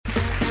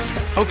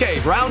Okay,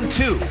 round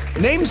 2.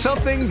 Name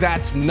something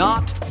that's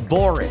not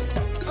boring.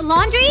 A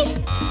laundry?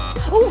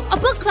 Ooh, a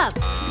book club.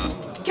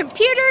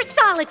 Computer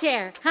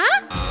solitaire,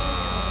 huh?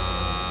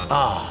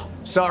 Ah,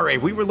 sorry,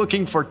 we were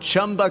looking for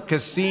Chumba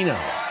Casino.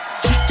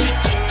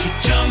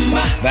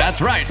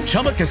 That's right,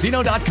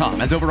 ChumbaCasino.com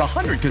has over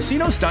 100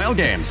 casino-style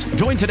games.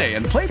 Join today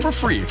and play for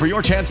free for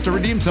your chance to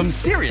redeem some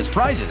serious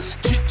prizes.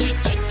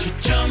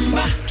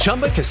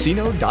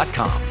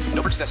 ChumbaCasino.com.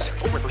 No purchase necessary.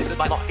 Void where prohibited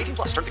by law. 18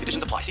 plus terms and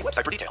conditions apply. See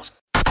website for details.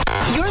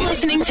 You're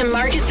listening to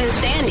Marcus and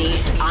Sandy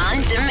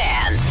on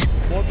demand.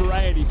 More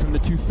variety from the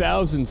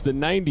 2000s, the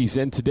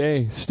 90s, and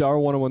today. Star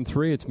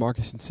 1013, it's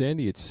Marcus and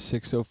Sandy. It's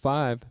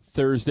 6:05,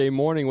 Thursday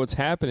morning. What's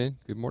happening?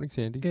 Good morning,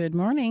 Sandy. Good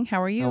morning. How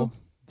are you? Oh,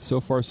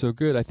 so far, so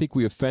good. I think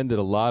we offended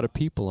a lot of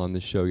people on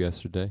this show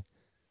yesterday.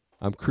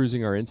 I'm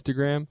cruising our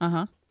Instagram.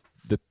 Uh-huh.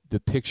 The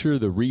picture,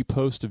 the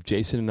repost of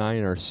Jason and I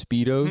in our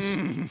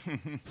Speedos,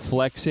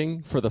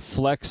 flexing for the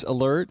flex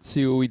alert.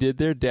 See what we did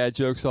there? Dad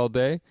jokes all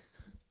day.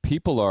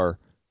 People are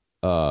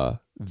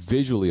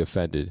visually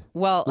offended.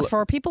 Well,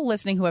 for people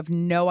listening who have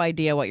no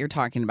idea what you're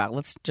talking about,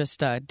 let's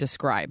just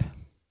describe.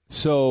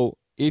 So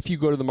if you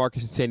go to the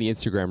Marcus and Sandy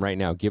Instagram right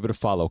now, give it a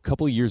follow. A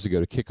couple of years ago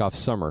to kick off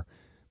summer,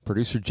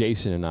 producer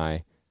Jason and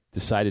I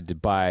decided to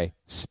buy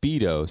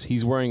Speedos.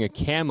 He's wearing a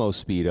camo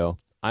Speedo.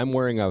 I'm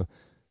wearing a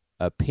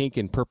pink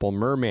and purple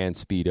merman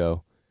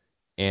Speedo,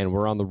 and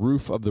we're on the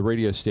roof of the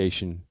radio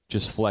station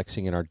just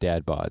flexing in our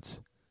dad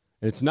bods.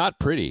 And it's not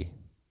pretty.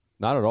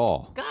 Not at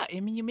all. God, I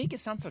mean, you make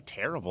it sound so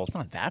terrible. It's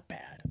not that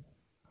bad.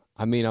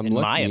 I mean, I'm in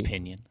lucky. my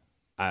opinion.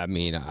 I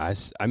mean, I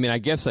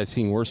guess I've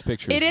seen worse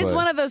pictures. It is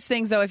one of those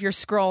things, though, if you're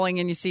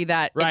scrolling and you see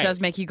that, Right. It does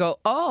make you go,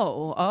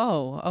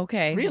 oh,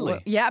 okay. Really?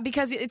 Well, yeah,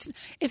 because it's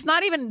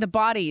not even the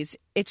bodies.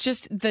 It's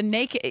just the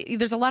naked.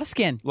 There's a lot of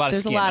skin.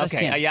 There's a lot of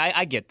skin. Yeah,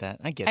 I get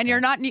that. And you're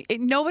not,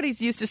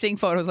 nobody's used to seeing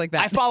photos like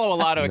that. I follow a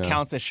lot of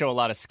accounts that show a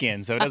lot of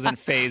skin, so it doesn't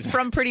phase me.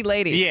 From pretty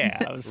ladies.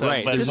 Yeah. So,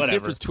 right. But There's a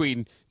whatever. difference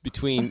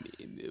between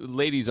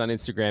ladies on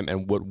Instagram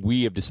and what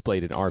we have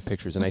displayed in our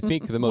pictures. And I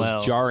think the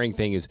most jarring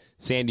thing is,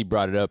 Sandy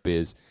brought it up,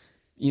 is,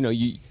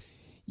 you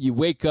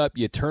wake up,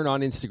 you turn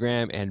on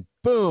Instagram, and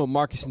boom,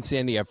 Marcus and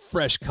Sandy have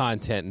fresh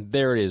content. And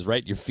there it is,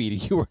 right at your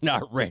feet. You are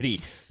not ready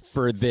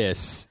for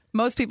this.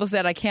 Most people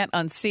said, I can't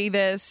unsee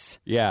this.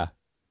 Yeah.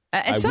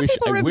 And some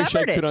people I remembered wish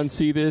I could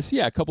unsee this.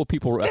 Yeah, a couple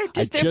people.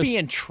 They're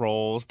being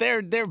trolls.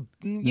 They're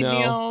you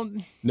know.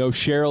 No,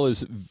 Cheryl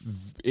is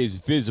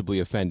visibly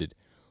offended.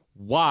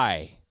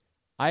 Why?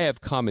 I have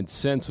common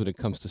sense when it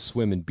comes to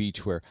swim and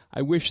beachwear.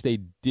 I wish they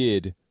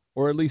did,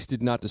 or at least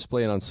did not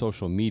display it on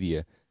social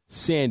media.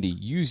 Sandy,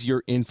 use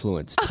your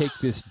influence. Take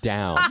this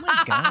down. Oh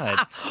my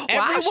God!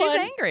 Wow, she's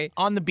angry.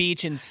 On the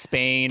beach in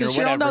Spain Does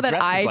or whatever. Cheryl know that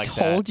dresses I like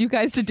told you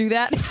guys to do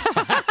that?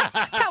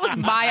 That was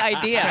my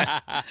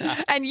idea,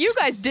 and you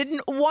guys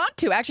didn't want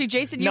to. Actually,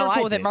 Jason, you were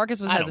cool with it. Marcus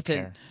was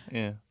hesitant.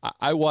 Yeah.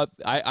 I'm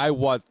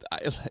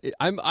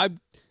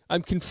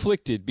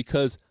conflicted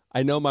because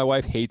I know my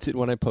wife hates it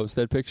when I post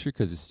that picture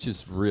because it's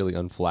just really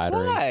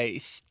unflattering. Why?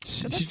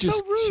 That's so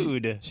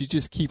rude. She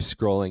just keeps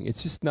scrolling.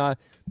 It's just not.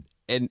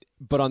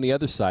 But on the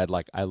other side,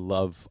 like I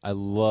love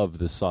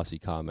the saucy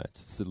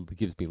comments. It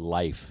gives me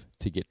life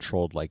to get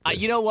trolled like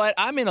this. You know what?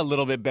 I'm in a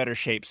little bit better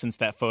shape since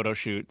that photo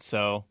shoot,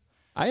 so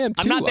I am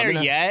too. I'm not there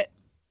yet.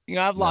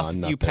 I've lost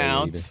a few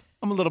pounds. Either.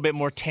 I'm a little bit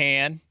more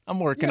tan. I'm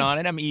working on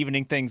it. I'm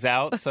evening things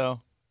out. So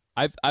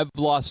I've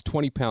lost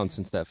 20 pounds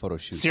since that photo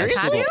shoot.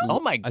 Seriously? Oh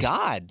my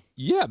God!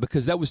 Yeah,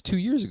 because that was 2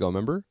 years ago.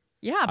 Remember?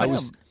 Yeah, but I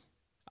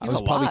was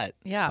probably, lot.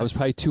 Yeah. I was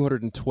probably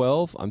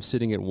 212. I'm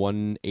sitting at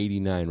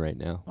 189 right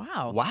now.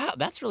 Wow,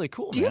 that's really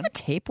cool. Do you have a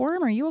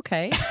tapeworm? Are you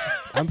okay?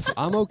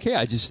 I'm okay.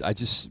 I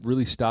just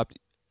really stopped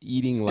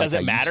eating like I used to.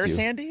 Does it matter,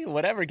 Sandy?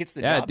 Whatever gets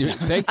the job. Dude,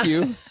 thank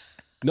you.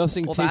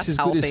 Nothing tastes as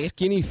good healthy. as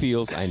skinny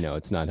feels. I know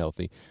it's not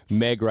healthy.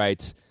 Meg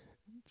writes,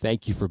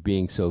 "Thank you for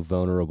being so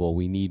vulnerable.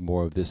 We need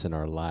more of this in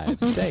our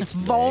lives." Thanks.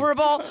 Meg.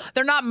 Vulnerable?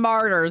 They're not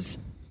martyrs.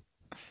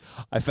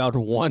 I found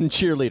one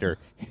cheerleader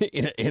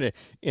in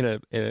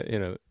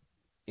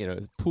a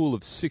pool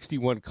of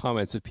 61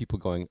 comments of people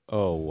going,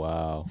 "Oh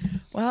wow."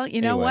 Well,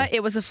 you know what?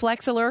 It was a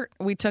flex alert.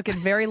 We took it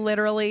very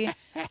literally.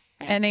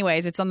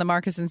 Anyways, it's on the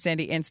Marcus and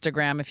Sandy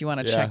Instagram if you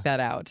want to check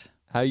that out.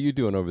 How you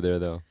doing over there,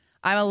 though?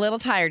 I'm a little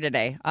tired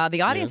today.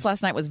 The audience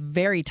last night was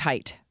very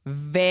tight.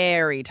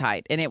 Very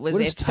tight. And it was.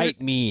 What does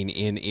tight mean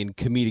in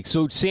comedic?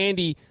 So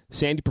Sandy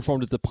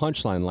performed at the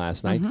Punchline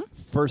last night.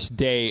 Mm-hmm. First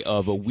day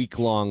of a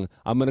week-long,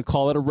 I'm going to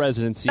call it a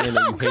residency. I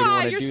know you hate it when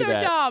I you're do so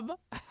that. dumb.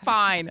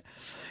 Fine.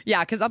 Yeah,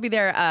 because I'll be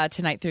there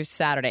tonight through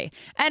Saturday.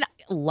 And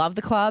I love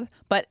the club,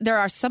 but there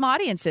are some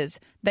audiences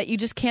that you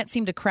just can't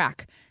seem to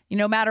crack.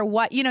 No matter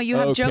what, you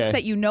have jokes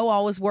that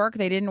always work.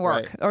 They didn't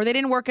work. Right. Or they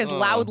didn't work as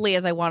loudly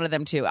as I wanted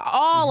them to.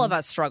 All of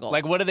us struggled.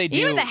 Like, what do they do?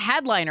 Even the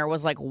headliner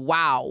was like,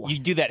 wow. You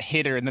do that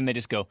hitter, and then they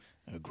just go,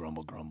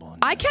 grumble, grumble.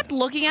 I kept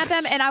looking at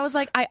them, and I was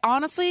like, I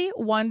honestly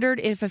wondered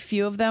if a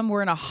few of them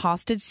were in a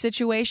hostage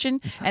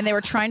situation, and they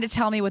were trying to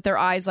tell me with their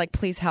eyes, like,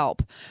 please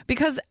help.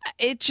 Because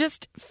it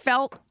just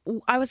felt,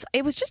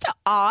 it was just an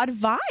odd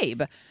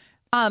vibe.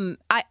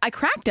 I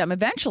cracked him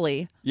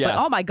eventually. Yeah.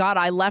 But oh my God,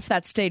 I left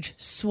that stage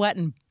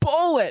sweating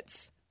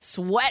bullets.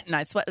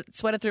 I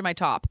sweated through my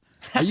top.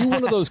 Are you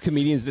one of those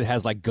comedians that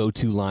has like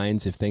go-to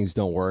lines if things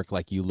don't work?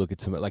 Like you look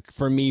at somebody, like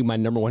for me, my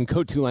number one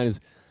go-to line is,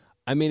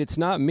 I mean, it's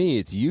not me,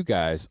 it's you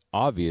guys,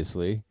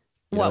 obviously.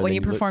 What, when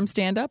you perform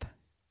stand-up?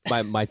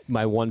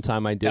 My one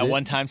time I did That it.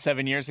 one time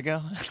 7 years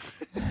ago?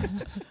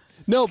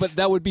 No, but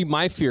that would be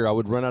my fear. I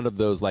would run out of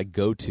those like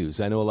go-tos.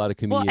 I know a lot of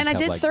comedians. Well, and I have,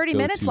 did like, 30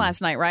 minutes go-to. last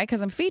night, right?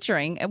 Because I'm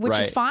featuring, which is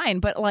Right. fine.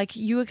 But like,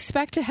 you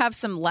expect to have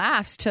some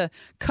laughs to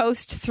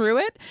coast through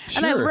it.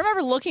 And I Sure.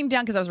 remember looking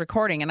down because I was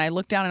recording, and I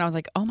looked down and I was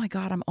like, "Oh my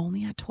God, I'm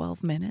only at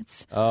 12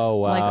 minutes." Oh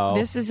wow! Like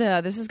this is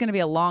going to be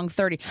a long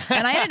 30.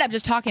 And I ended up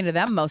just talking to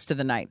them most of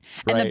the night.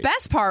 And the Right.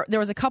 best part, there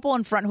was a couple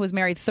in front who was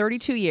married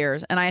 32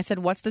 years, and I said,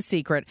 "What's the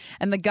secret?"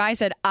 And the guy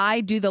said,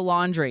 "I do the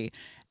laundry."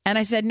 And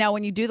I said, "Now,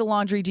 when you do the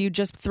laundry, do you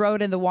just throw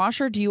it in the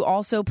washer? Do you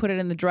also put it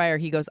in the dryer?"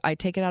 He goes, "I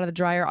take it out of the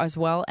dryer as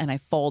well, and I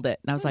fold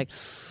it." And I was like,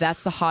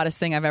 "That's the hottest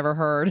thing I've ever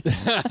heard."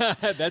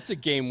 That's a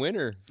game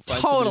winner.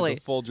 Find somebody Totally.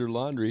 to fold your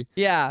laundry.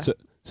 Yeah. So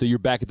you're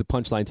back at the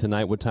Punchline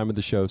tonight. What time are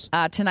the shows?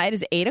 Tonight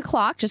is 8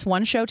 o'clock, just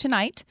one show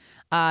tonight.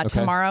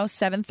 Tomorrow,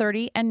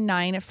 7:30 and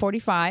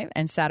 9:45.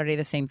 And Saturday,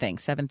 the same thing,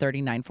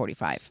 7:30,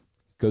 9:45.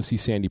 Go see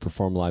Sandy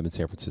perform live in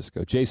San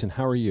Francisco. Jason,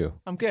 how are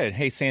you? I'm good.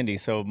 Hey, Sandy.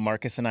 So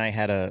Marcus and I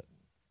had a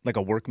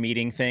work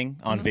meeting thing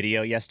on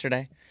video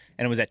yesterday,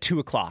 and it was at 2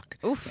 o'clock,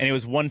 and it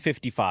was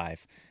 1:55.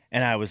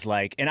 And I was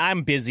like, and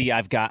I'm busy.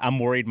 I'm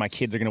worried my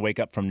kids are going to wake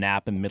up from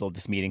nap in the middle of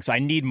this meeting. So I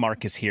need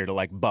Marcus here to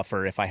like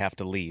buffer if I have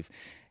to leave.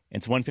 And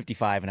it's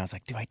 1:55, and I was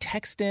like, do I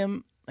text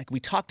him? Like we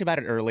talked about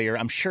it earlier.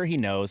 I'm sure he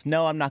knows.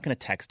 No, I'm not going to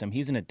text him.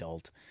 He's an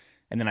adult.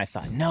 And then I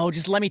thought, no,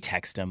 just let me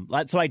text him.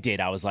 So I did.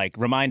 I was like,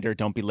 reminder,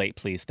 don't be late,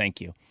 please. Thank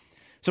you.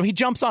 So he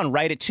jumps on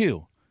right at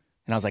 2.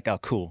 And I was like, oh,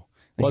 cool.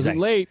 And he's Wasn't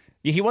like- late.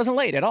 Yeah, he wasn't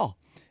late at all.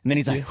 And then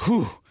he's like,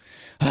 whew.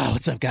 Oh,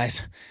 what's up,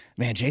 guys?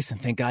 Man, Jason,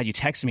 thank God you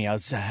texted me. I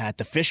was at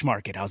the fish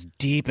market. I was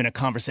deep in a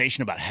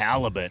conversation about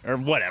halibut or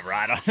whatever.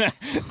 I don't know.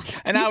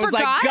 And You I was forgot?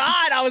 like,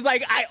 God,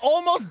 I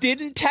almost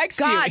didn't text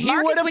God, you. He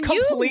Marcus, would have when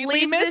you completely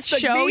leave missed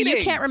this the show, meeting.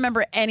 you can't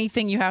remember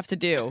anything you have to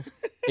do.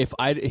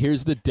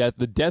 Here's the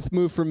death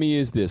move for me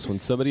is this: when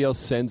somebody else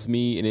sends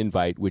me an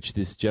invite, which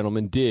this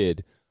gentleman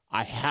did,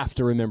 I have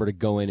to remember to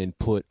go in and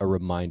put a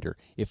reminder.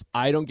 If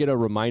I don't get a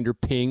reminder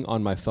ping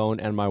on my phone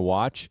and my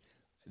watch,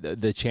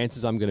 the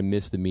chances I'm going to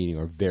miss the meeting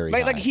are very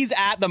high. Like he's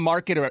at the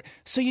market, or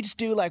so you just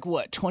do like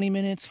what 20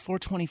 minutes,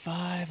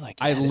 4:25. Like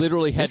I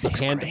literally had this to looks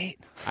hand. great.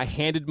 I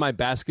handed my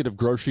basket of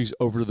groceries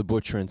over to the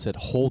butcher and said,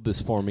 "Hold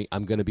this for me.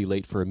 I'm going to be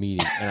late for a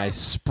meeting." And I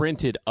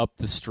sprinted up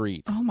the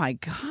street. Oh my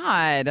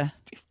God.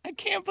 I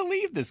can't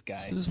believe this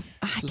guy. This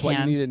I is why you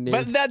can. need a name.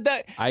 But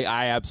that I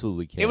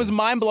absolutely can. it was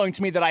mind blowing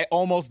to me that I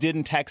almost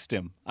didn't text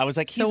him. I was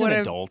like, he's So an what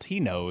adult. He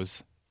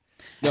knows.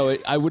 No,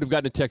 I would have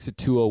gotten a text at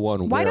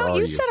 2:01. Why Where don't are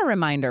you set a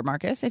reminder,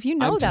 Marcus, if you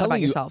know I'm that telling about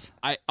you, yourself?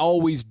 I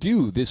always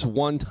do this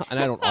one time, and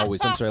I don't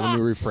always. I'm sorry. Let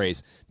me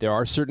rephrase. There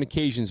are certain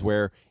occasions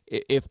where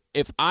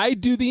if I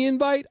do the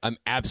invite, I'm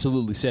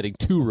absolutely setting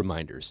 2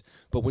 reminders.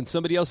 But when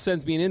somebody else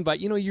sends me an invite,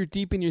 you're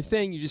deep in your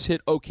thing. You just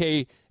hit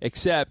OK,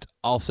 accept.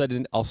 I'll set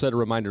a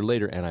reminder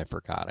later, and I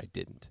forgot I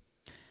didn't.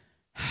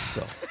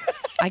 So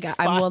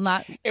I will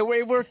not. It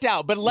worked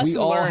out, but lesson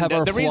all learned. have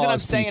our The reason I'm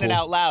flaws, saying it people.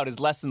 out loud is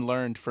lesson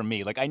learned for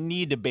me. Like I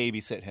need to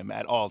babysit him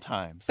at all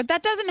times. But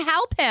that doesn't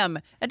help him.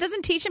 That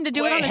doesn't teach him to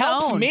do Well, it on it his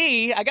helps own.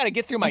 me. I got to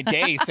get through my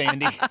day,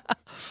 Sandy.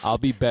 I'll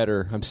be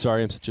better. I'm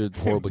sorry. I'm such a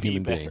horrible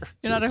human being.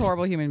 You're not a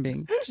horrible human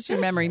being. Just your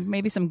memory.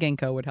 Maybe some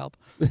ginkgo would help.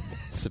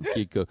 Some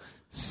Geeko.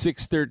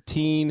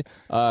 6:13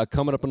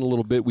 coming up in a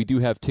little bit. We do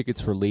have tickets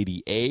for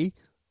Lady A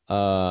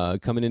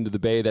coming into the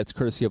Bay. That's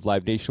courtesy of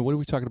Live Nation. What are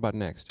we talking about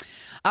next?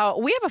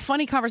 We have a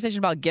funny conversation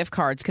about gift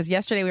cards because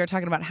yesterday we were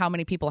talking about how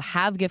many people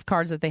have gift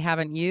cards that they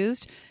haven't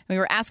used. And we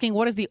were asking,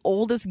 what is the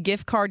oldest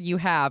gift card you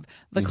have?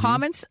 The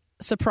comments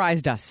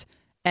surprised us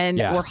and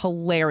were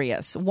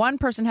hilarious. One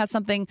person has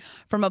something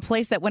from a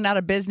place that went out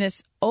of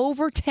business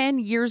over 10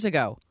 years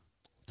ago.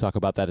 Talk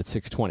about that at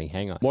 6:20.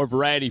 Hang on. More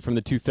variety from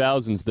the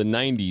 2000s, the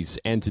 90s,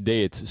 and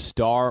today it's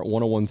Star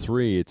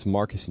 1013. It's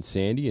Marcus and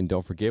Sandy, and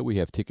don't forget we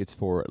have tickets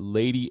for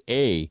Lady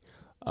A.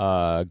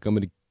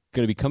 Going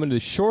to be coming to the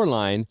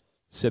Shoreline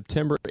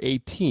September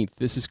 18th.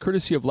 This is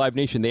courtesy of Live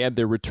Nation. They have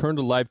their Return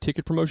to Live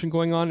ticket promotion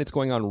going on. It's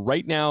going on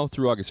right now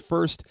through August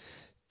 1st.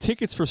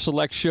 Tickets for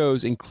select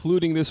shows,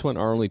 including this one,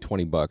 are only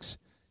 $20.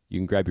 You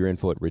can grab your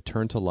info at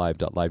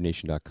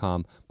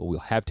returntolive.livenation.com, but we'll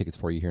have tickets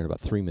for you here in about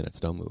 3 minutes.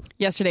 Don't move.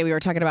 Yesterday we were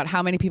talking about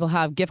how many people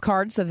have gift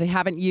cards that they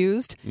haven't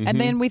used. And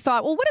then we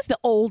thought, well, what is the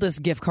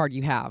oldest gift card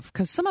you have?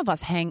 Because some of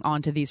us hang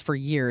on to these for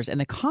years.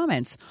 And the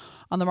comments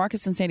on the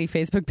Marcus and Sandy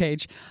Facebook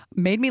page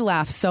made me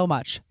laugh so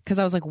much because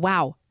I was like,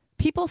 wow,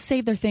 people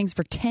save their things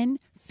for 10,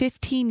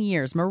 15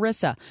 years.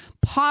 Marissa,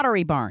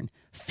 Pottery Barn,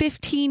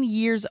 15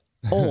 years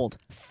old.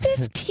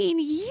 15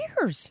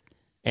 years.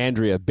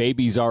 Andrea,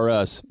 babies are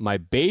us. My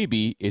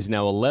baby is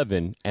now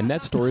 11, and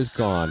that store is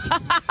gone.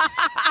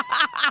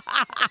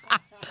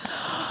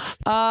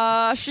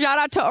 Shout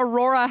out to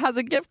Aurora, has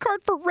a gift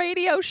card for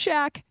Radio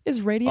Shack.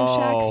 Is Radio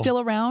Shack still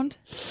around?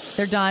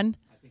 They're done.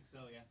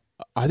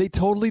 Are they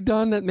totally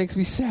done? That makes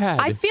me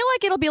sad. I feel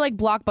like it'll be like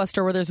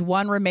Blockbuster, where there's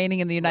one remaining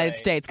in the United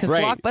States. Because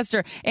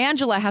Blockbuster,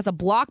 Angela has a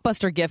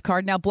Blockbuster gift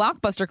card. Now,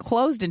 Blockbuster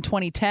closed in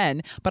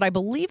 2010, but I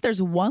believe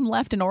there's one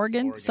left in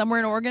Oregon, somewhere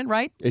in Oregon,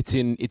 right? I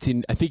think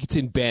it's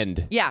in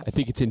Bend. Yeah. I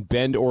think it's in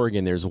Bend,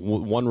 Oregon. There's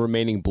one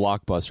remaining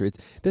Blockbuster.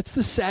 That's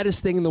the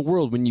saddest thing in the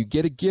world, when you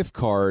get a gift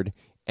card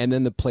and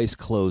then the place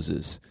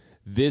closes.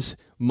 We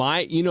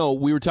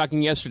were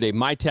talking yesterday,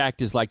 my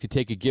tact is like to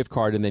take a gift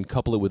card and then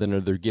couple it with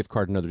another gift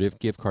card,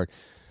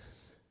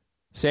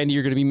 Sandy,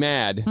 you're going to be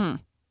mad.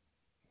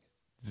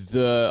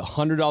 The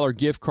 $100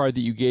 gift card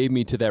that you gave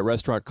me to that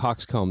restaurant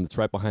Coxcomb that's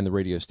right behind the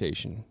radio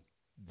station,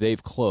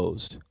 they've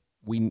closed.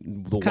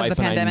 Because of the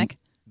pandemic?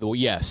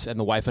 Yes, and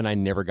the wife and I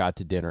never got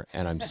to dinner,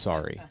 and I'm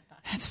sorry.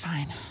 That's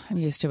fine. I'm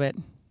used to it.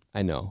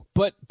 I know.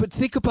 But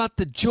think about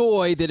the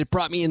joy that it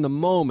brought me in the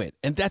moment,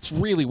 and that's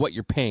really what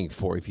you're paying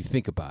for if you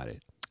think about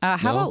it.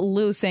 How about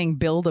Lou saying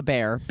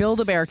Build-A-Bear?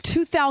 Build-A-Bear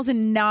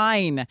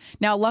 2009.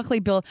 Now,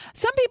 luckily,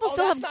 some people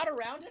still have... not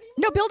around anymore?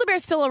 No,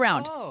 Build-A-Bear's still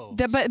around. Oh.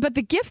 But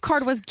the gift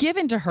card was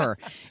given to her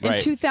in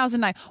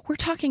 2009. We're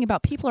talking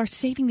about people are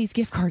saving these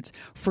gift cards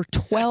for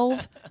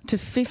 12 to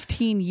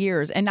 15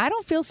 years. And I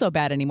don't feel so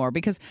bad anymore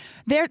because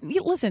they're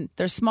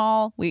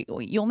small.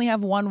 You only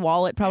have one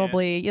wallet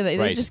probably. Yeah.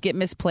 They just get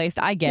misplaced.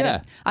 I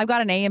get it. I've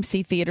got an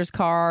AMC Theaters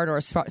card or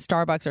a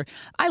Starbucks,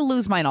 I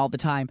lose mine all the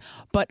time.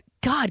 But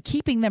God,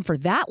 keeping them for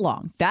that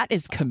long, that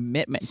is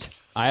commitment.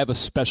 I have a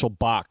special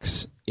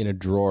box in a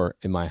drawer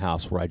in my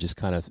house where I just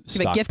kind of stockpile.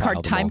 You have a gift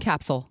card time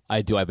capsule.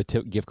 I do. I have a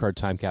gift card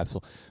time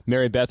capsule.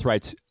 Mary Beth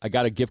writes, I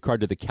got a gift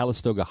card to the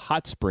Calistoga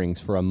Hot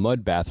Springs for a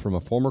mud bath from a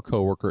former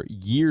coworker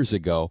years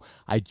ago.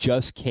 I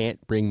just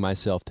can't bring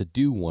myself to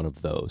do one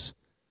of those.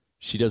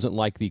 She doesn't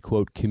like the,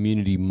 quote,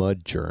 community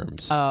mud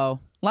germs. Oh,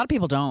 a lot of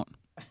people don't.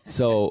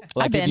 So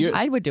like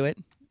I would do it.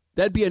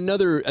 That'd be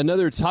another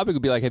topic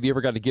would be like, have you ever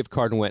got a gift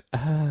card and went,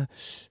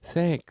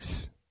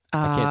 thanks.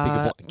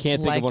 I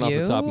can't think of one off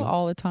the top of my head.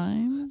 All the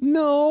time?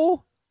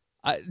 No.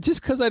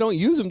 Just because I don't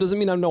use them doesn't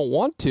mean I don't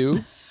want to.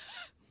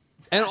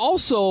 And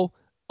also,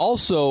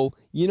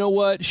 you know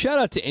what? Shout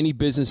out to any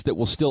business that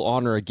will still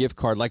honor a gift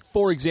card. Like,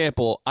 for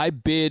example, I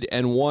bid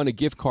and won a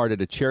gift card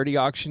at a charity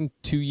auction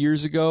 2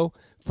 years ago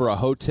for a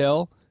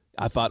hotel.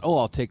 I thought,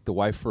 I'll take the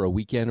wife for a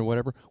weekend or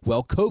whatever.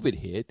 Well, COVID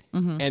hit,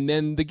 and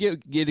then the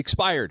gift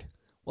expired.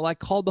 Well, I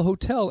called the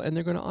hotel, and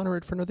they're going to honor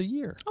it for another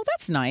year. Oh,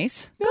 that's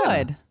nice.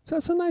 Yeah, Good. So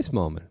that's a nice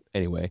moment.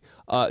 Anyway,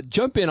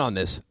 jump in on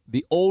this.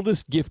 The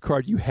oldest gift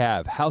card you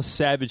have. How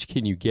savage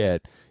can you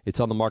get? It's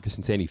on the Marcus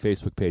and Sandy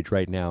Facebook page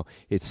right now.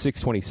 It's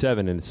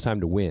 6:27, and it's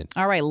time to win.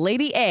 All right,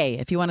 Lady A,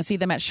 if you want to see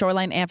them at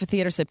Shoreline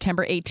Amphitheater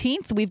September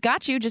 18th, we've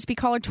got you. Just be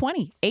caller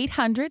 20,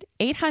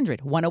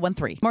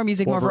 800-800-1013. More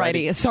music, more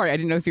variety. Sorry, I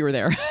didn't know if you were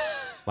there.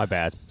 My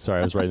bad.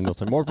 Sorry, I was writing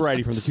notes. More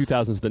variety from the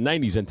 2000s, the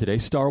 90s, and today.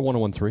 Star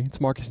 1013.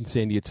 It's Marcus and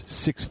Sandy. It's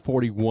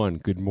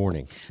 6:41. Good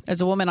morning. There's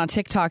a woman on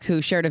TikTok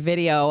who shared a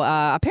video.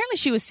 Apparently,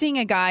 she was seeing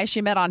a guy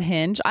she met on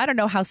Hinge. I don't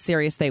know how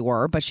serious they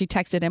were, but she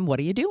texted him, "What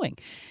are you doing?"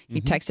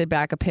 He texted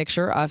back a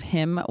picture of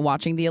him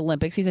watching the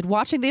Olympics. He said,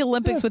 "Watching the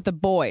Olympics with the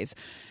boys."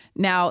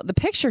 Now, the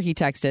picture he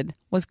texted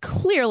was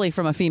clearly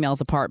from a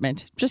female's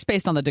apartment, just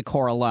based on the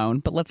decor alone,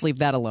 but let's leave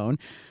that alone.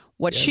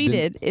 What she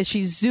did is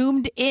she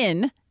zoomed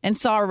in and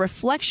saw a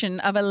reflection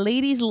of a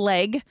lady's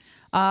leg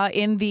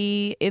in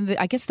the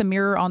I guess the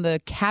mirror on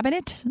the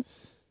cabinet.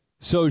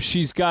 So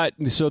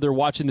they're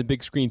watching the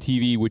big screen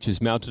TV, which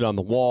is mounted on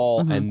the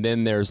wall, and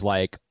then there's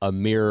like a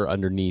mirror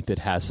underneath that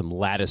has some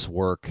lattice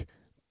work.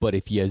 But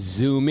if you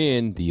zoom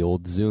in, the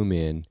old zoom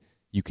in,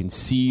 you can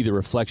see the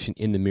reflection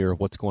in the mirror of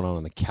what's going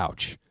on the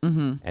couch.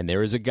 And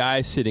there is a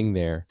guy sitting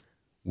there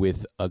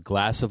with a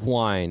glass of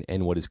wine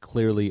and what is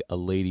clearly a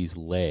lady's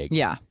leg.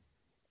 Yeah.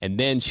 And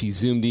then she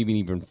zoomed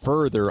even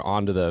further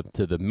onto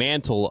the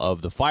mantle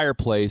of the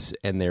fireplace,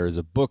 and there is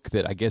a book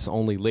that I guess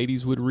only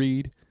ladies would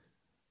read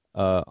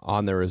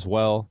on there as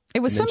well. It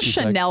was some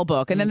Chanel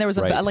book, and then there was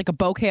a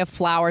bouquet of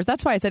flowers.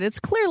 That's why I said it's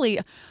clearly,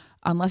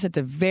 unless it's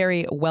a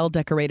very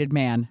well-decorated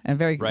man, a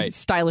very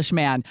stylish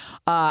man,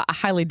 I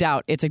highly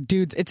doubt it's a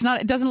dude's. It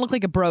doesn't look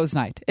like a bro's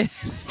night. It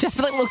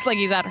definitely looks like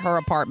he's at her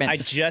apartment. I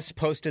just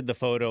posted the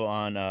photo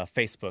on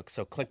Facebook,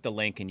 so click the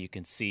link and you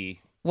can see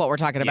what we're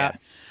talking about.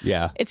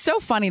 Yeah. It's so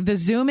funny. The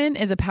zoom in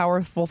is a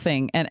powerful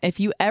thing. And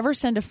if you ever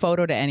send a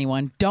photo to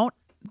anyone, don't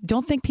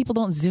think people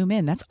don't zoom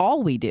in. That's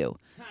all we do.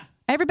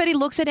 Everybody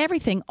looks at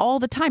everything all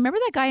the time. Remember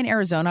that guy in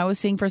Arizona I was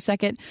seeing for a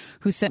second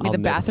who sent me the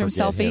bathroom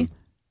selfie? Him.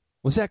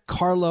 Was that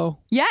Carlo?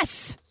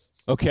 Yes.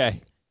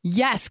 Okay.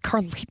 Yes,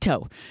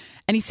 Carlito.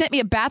 And he sent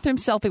me a bathroom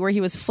selfie where he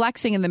was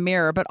flexing in the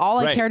mirror, but all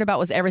I cared about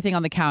was everything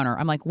on the counter.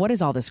 I'm like, what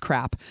is all this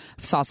crap?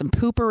 Saw some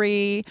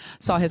poopery,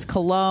 saw his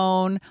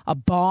cologne, a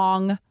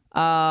bong.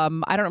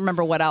 I don't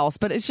remember what else,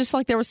 but it's just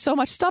like there was so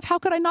much stuff. How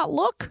could I not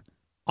look?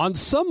 On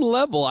some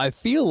level, I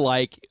feel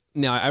like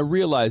Now I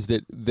realized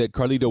that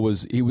Carlito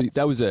was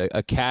that was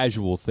a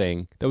casual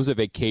thing. That was a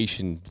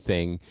vacation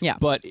thing. Yeah.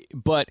 But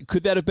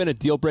could that have been a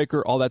deal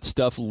breaker? All that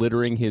stuff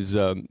littering his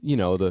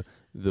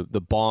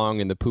the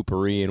bong and the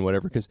poopery and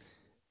whatever. Because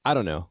I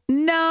don't know.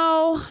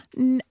 No.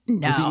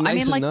 Was he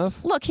nice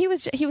enough? Look, he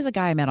was a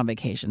guy I met on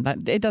vacation.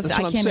 It doesn't.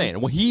 That's what I'm saying.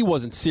 Well, he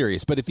wasn't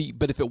serious. But if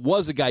it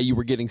was a guy you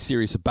were getting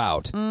serious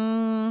about.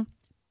 I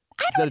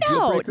don't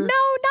know. No,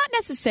 not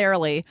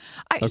necessarily.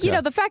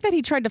 Okay. The fact that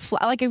he tried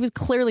to it was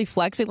clearly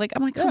flexing. Like,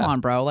 I'm like, come on,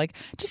 bro. Like,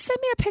 just send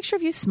me a picture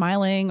of you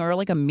smiling or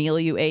like a meal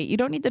you ate. You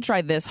don't need to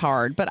try this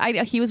hard. But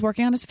he was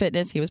working on his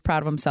fitness. He was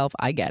proud of himself.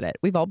 I get it.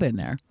 We've all been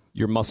there.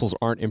 Your muscles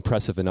aren't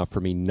impressive enough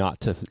for me not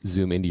to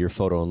zoom into your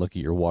photo and look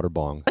at your water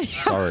bong.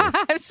 Sorry.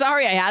 I'm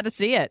sorry. I had to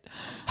see it.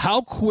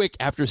 How quick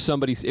after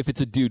if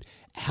it's a dude,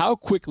 how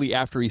quickly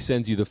after he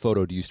sends you the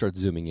photo do you start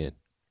zooming in?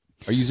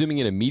 Are you zooming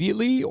in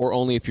immediately or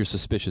only if you're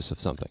suspicious of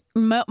something?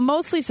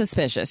 Mostly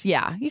suspicious,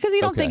 yeah. Because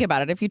you don't think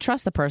about it. If you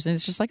trust the person,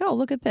 it's just like, oh,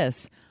 look at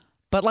this.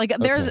 But like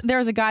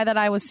there's a guy that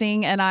I was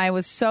seeing and I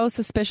was so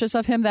suspicious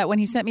of him that when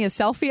he sent me a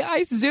selfie,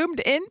 I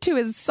zoomed into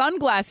his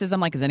sunglasses. I'm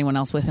like, is anyone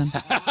else with him?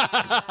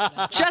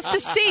 Just to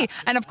see.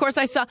 And of course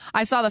I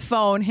saw the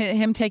phone,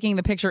 him taking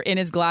the picture in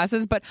his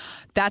glasses, but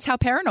that's how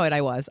paranoid I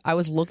was. I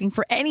was looking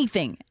for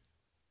anything.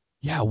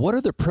 Yeah, what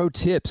are the pro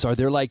tips? Are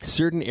there like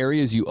certain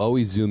areas you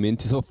always zoom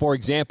into? So for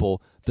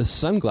example, the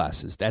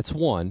sunglasses, that's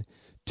one.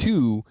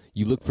 2,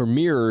 you look for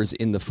mirrors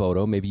in the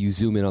photo. Maybe you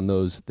zoom in on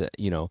those.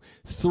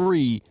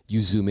 3,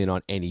 you zoom in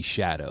on any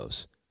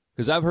shadows.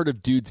 Because I've heard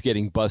of dudes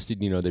getting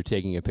busted. They're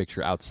taking a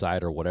picture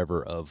outside or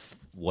whatever of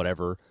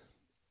whatever,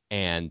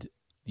 and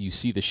you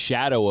see the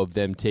shadow of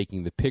them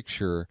taking the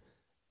picture,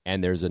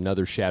 and there's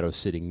another shadow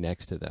sitting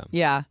next to them.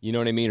 Yeah. You know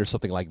what I mean? Or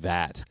something like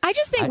that. I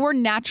just think we're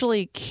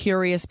naturally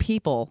curious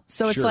people.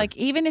 So it's like,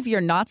 even if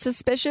you're not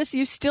suspicious,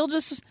 you still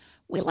just...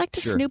 We like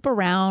to snoop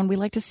around. We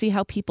like to see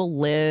how people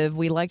live.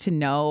 We like to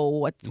know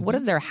what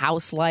is their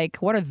house like?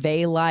 What are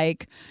they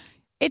like?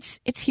 It's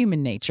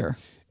human nature.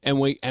 And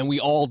we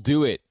all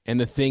do it. And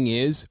the thing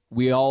is,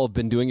 we all have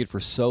been doing it for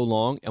so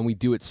long, and we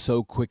do it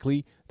so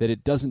quickly that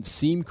it doesn't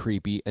seem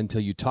creepy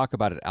until you talk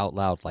about it out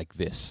loud like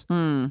this.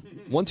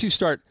 Once you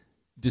start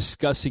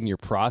discussing your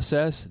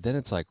process, then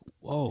it's like,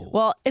 whoa.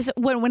 Well,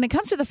 when it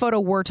comes to the photo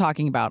we're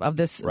talking about of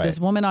this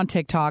woman on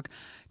TikTok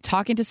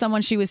talking to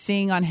someone she was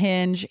seeing on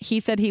Hinge, he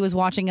said he was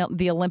watching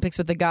the Olympics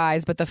with the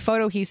guys, but the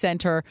photo he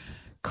sent her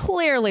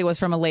clearly was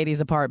from a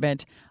lady's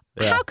apartment.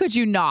 Yeah. How could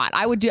you not?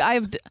 I would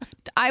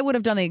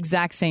have done the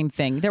exact same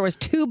thing. There was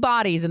 2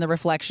 bodies in the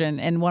reflection,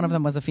 and one of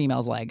them was a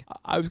female's leg.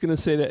 I was going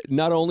to say that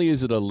not only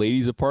is it a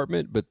lady's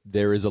apartment, but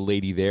there is a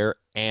lady there,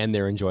 and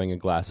they're enjoying a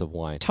glass of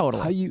wine.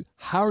 Totally.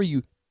 How are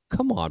you?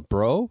 Come on,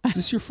 bro. Is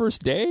this your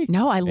first day?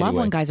 No, I love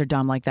when guys are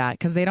dumb like that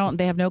because they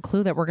have no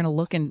clue that we're going to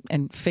look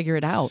and figure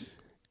it out.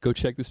 Go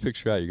check this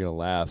picture out. You're going to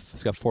laugh.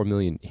 It's got 4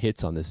 million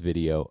hits on this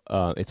video.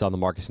 It's on the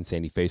Marcus and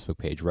Sandy Facebook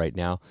page right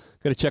now.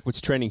 Going to check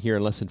what's trending here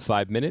in less than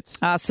 5 minutes.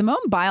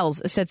 Simone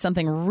Biles said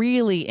something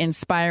really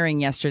inspiring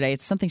yesterday.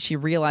 It's something she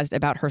realized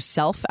about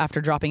herself after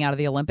dropping out of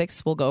the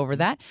Olympics. We'll go over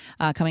that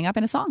coming up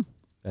in a song.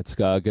 That's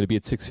going to be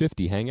at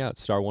 6:50. Hang out.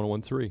 Star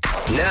 1013.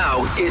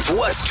 Now it's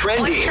What's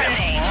Trending. What's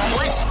trending?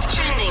 What's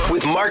trending?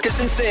 With Marcus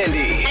and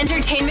Sandy.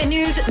 Entertainment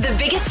news, the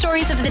biggest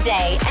stories of the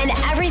day, and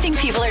everything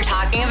people are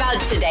talking about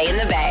today in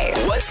the Bay.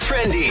 What's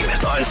Trending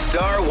on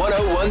Star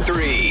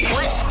 1013.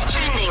 What's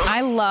trending?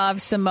 I love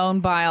Simone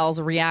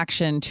Biles'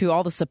 reaction to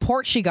all the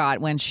support she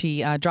got when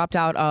she dropped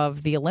out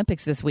of the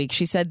Olympics this week.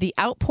 She said, the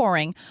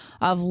outpouring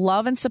of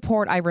love and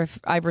support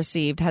I've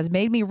received has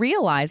made me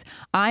realize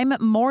I'm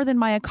more than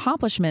my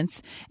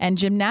accomplishments and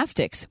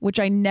gymnastics, which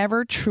I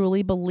never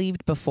truly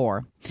believed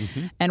before.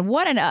 Mm-hmm. And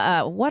what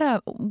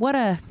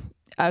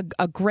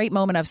a great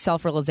moment of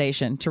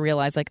self-realization to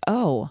realize, like,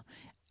 oh,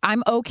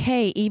 I'm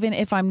okay even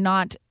if I'm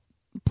not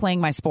playing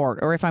my sport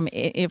or if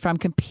I'm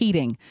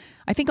competing.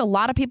 I think a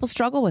lot of people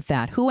struggle with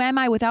that. Who am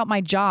I without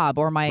my job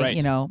or my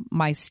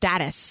my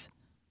status?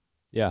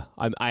 Yeah,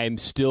 I'm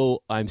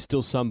still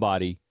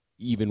somebody.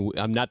 Even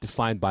I'm not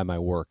defined by my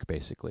work,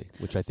 basically,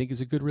 which I think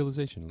is a good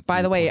realization.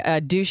 By the way,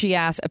 douchey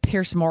ass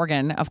Pierce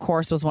Morgan, of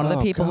course, was one of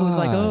the people who was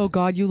like, "Oh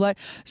God, you let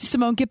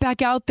Simone get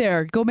back out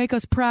there, go make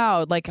us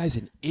proud." Like, guy's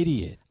an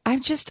idiot.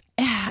 I'm just,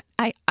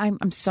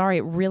 I'm sorry.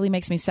 It really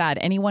makes me sad.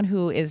 Anyone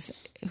who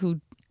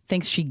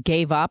thinks she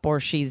gave up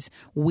or she's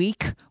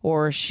weak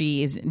or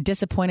she's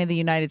disappointed in the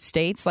United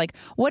States. Like,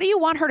 what do you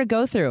want her to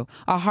go through?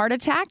 A heart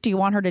attack? Do you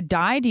want her to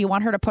die? Do you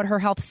want her to put her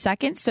health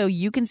second so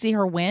you can see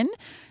her win?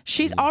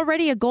 She's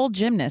already a gold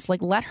gymnast.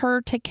 Like, let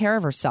her take care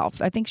of herself.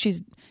 I think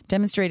she's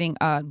demonstrating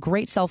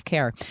great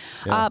self-care.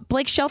 Yeah.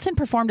 Blake Shelton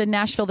performed in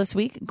Nashville this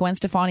week. Gwen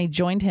Stefani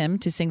joined him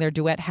to sing their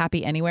duet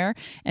Happy Anywhere.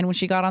 And when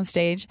she got on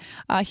stage,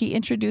 he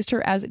introduced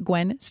her as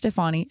Gwen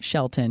Stefani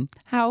Shelton.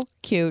 How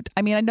cute.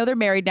 I mean, I know they're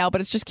married now,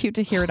 but it's just cute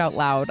to hear it out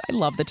loud. I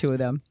love the two of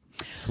them.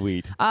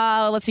 Sweet.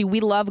 Let's see. We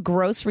love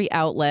Grocery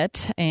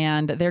Outlet,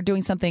 and they're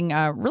doing something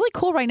really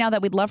cool right now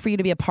that we'd love for you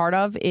to be a part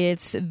of.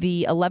 It's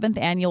the 11th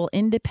annual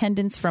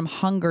Independence from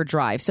Hunger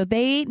Drive. So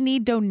they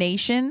need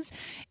donations.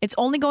 It's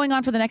only going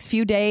on for the next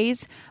few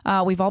days.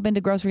 We've all been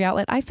to Grocery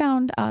Outlet. I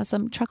found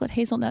some chocolate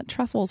hazelnut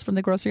truffles from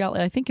the Grocery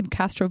Outlet, I think in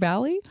Castro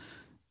Valley.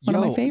 One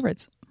of my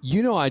favorites.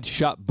 You know, I'd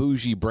shop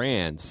bougie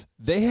brands.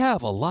 They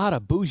have a lot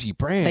of bougie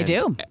brands. They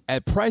do.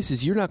 At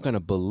prices you're not going to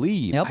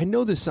believe. Yep. I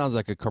know this sounds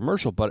like a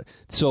commercial, but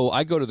so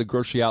I go to the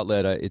Grocery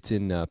Outlet. It's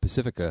in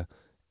Pacifica.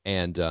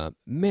 And,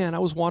 man, I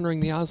was wandering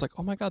the aisles like,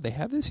 oh, my God, they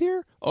have this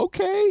here?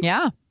 Okay.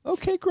 Yeah.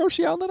 Okay,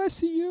 Grocery Outlet, I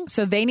see you.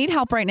 So they need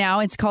help right now.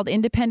 It's called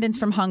Independence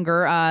from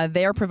Hunger.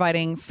 They are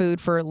providing food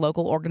for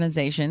local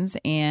organizations,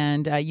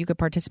 and you could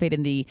participate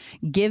in the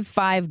Give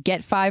 5,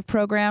 Get 5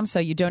 program. So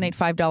you donate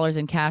 $5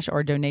 in cash or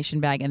a donation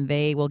bag, and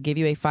they will give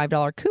you a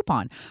 $5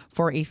 coupon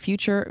for a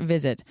future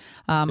visit.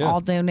 All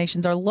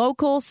donations are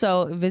local,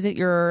 so visit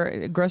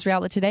your Grocery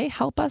Outlet today.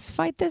 Help us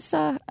fight this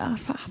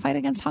fight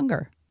against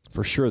hunger.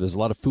 For sure. There's a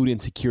lot of food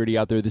insecurity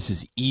out there. This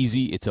is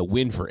easy. It's a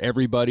win for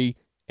everybody.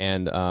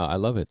 And I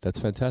love it. That's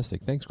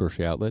fantastic. Thanks,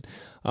 Grocery Outlet.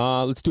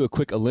 Let's do a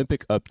quick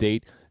Olympic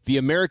update. The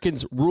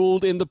Americans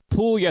ruled in the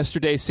pool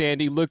yesterday,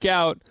 Sandy. Look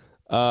out.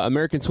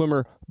 American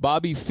swimmer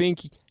Bobby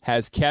Fink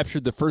has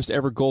captured the first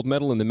ever gold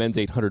medal in the men's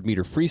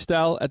 800-meter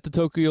freestyle at the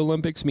Tokyo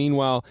Olympics.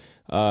 Meanwhile,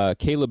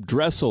 Caleb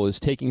Dressel is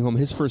taking home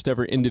his first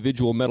ever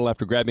individual medal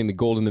after grabbing the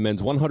gold in the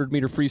men's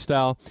 100-meter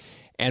freestyle.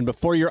 And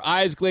before your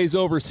eyes glaze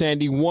over,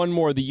 Sandy, one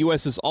more. The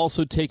U.S. is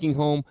also taking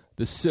home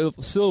the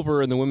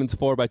silver in the women's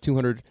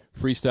 4x200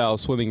 freestyle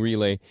swimming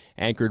relay,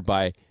 anchored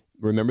by,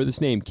 remember this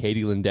name,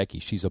 Katie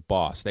Ledecky. She's a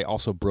boss. They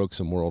also broke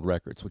some world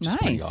records, which is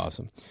pretty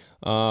awesome.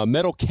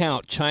 Medal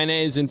count. China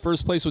is in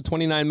first place with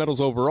 29 medals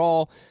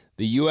overall.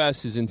 The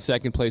U.S. is in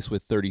second place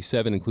with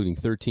 37, including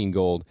 13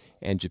 gold.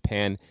 And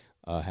Japan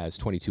has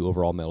 22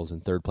 overall medals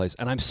in third place.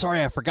 And I'm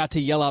sorry, I forgot to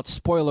yell out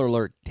spoiler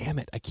alert. Damn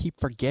it, I keep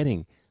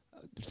forgetting.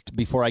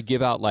 Before I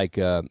give out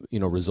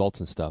results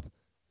and stuff.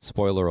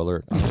 Spoiler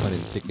alert. I don't know if I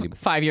didn't take any.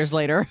 5 years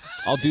later.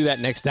 I'll do that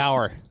next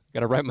hour.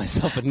 Got to write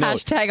myself a note.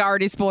 Hashtag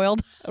already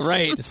spoiled.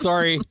 Right.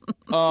 Sorry.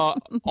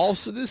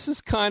 Also, this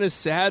is kind of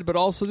sad, but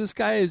also this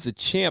guy is a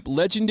champ.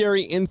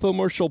 Legendary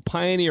infomercial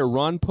pioneer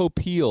Ron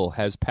Popeil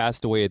has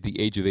passed away at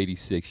the age of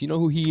 86. You know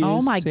who he is?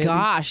 Oh, my Sandy?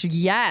 gosh.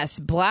 Yes.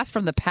 Blast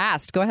from the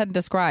past. Go ahead and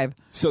describe.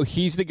 So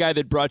he's the guy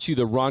that brought you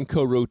the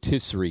Ronco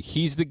rotisserie.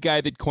 He's the guy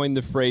that coined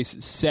the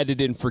phrase, set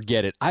it and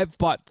forget it. I've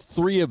bought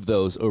 3 of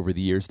those over the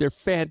years. They're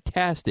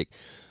fantastic.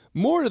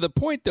 More to the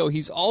point, though,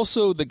 he's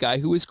also the guy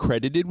who is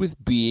credited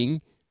with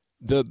being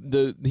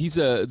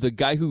the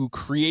guy who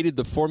created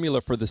the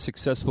formula for the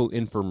successful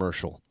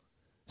infomercial.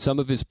 Some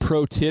of his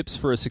pro tips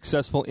for a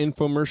successful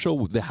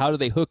infomercial, how do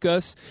they hook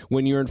us?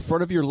 When you're in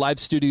front of your live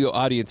studio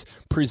audience,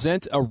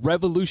 present a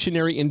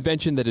revolutionary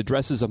invention that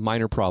addresses a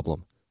minor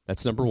problem.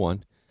 That's number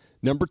 1.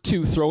 Number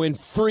 2, throw in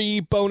free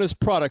bonus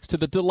products to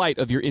the delight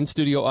of your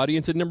in-studio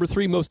audience. And number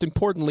 3, most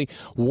importantly,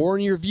 warn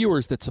your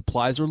viewers that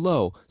supplies are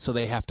low, so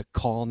they have to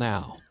call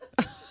now.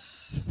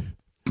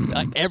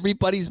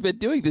 Everybody's been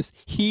doing this.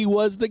 He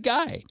was the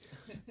guy.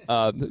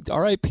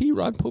 R.I.P.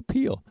 Ron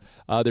Popeil.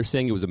 They're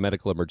saying it was a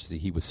medical emergency.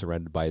 He was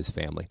surrounded by his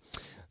family.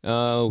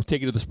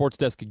 Take it to the sports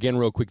desk again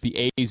real quick.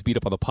 The A's beat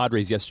up on the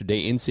Padres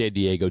yesterday in San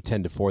Diego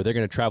 10-4. They're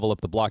going to travel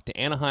up the block to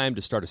Anaheim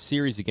to start a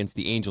series against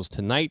the Angels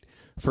tonight.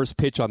 First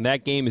pitch on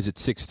that game is at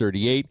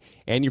 6:38.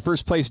 And your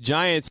first place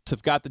Giants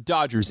have got the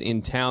Dodgers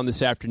in town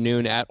this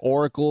afternoon at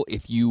Oracle.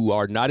 If you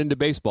are not into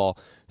baseball,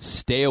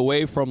 stay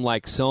away from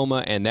like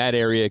Selma and that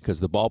area because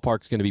the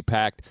ballpark's going to be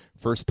packed.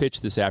 First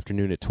pitch this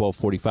afternoon at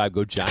 12:45.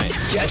 Go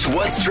Giants. Catch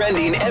what's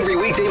trending every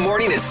weekday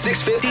morning at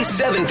 6:50,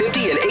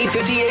 7:50, and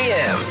 8:50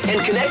 a.m.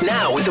 And connect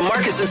now with the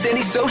Marcus and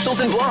Sandy socials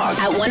and blog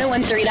at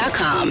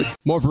 1013.com.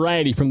 More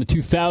variety from the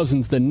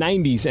 2000s, the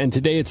 90s, and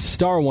today it's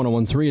Star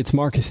 1013. It's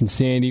Marcus and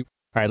Sandy.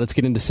 All right, let's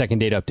get into second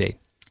date update.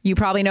 You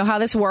probably know how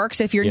this works.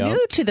 If you're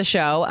new to the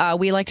show,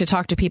 we like to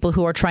talk to people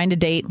who are trying to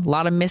date. A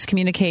lot of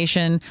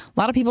miscommunication. A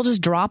lot of people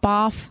just drop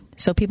off,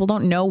 so people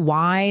don't know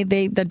why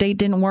the date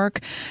didn't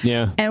work.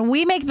 Yeah. And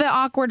we make the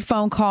awkward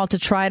phone call to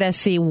try to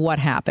see what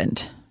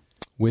happened.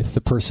 With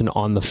the person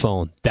on the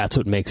phone. That's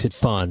what makes it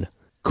fun.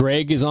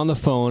 Greg is on the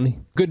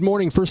phone. Good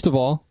morning, first of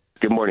all.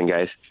 Good morning,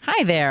 guys.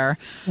 Hi there.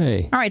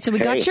 Hey. All right, so we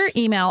got your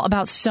email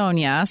about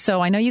Sonia. So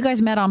I know you guys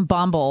met on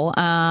Bumble.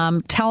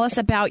 Tell us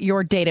about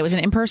your date. It was an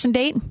in-person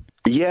date?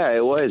 Yeah,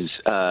 it was.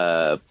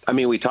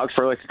 We talked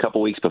for like a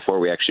couple weeks before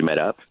we actually met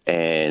up,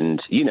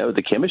 and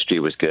the chemistry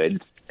was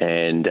good,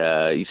 and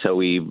so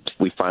we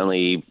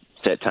finally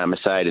set time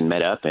aside and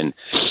met up. And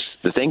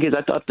the thing is,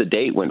 I thought the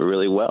date went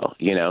really well.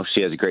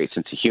 She has a great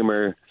sense of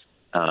humor.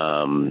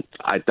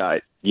 I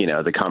thought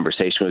the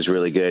conversation was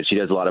really good. She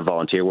does a lot of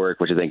volunteer work,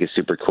 which I think is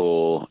super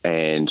cool,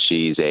 and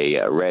she's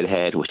a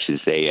redhead, which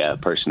is a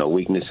personal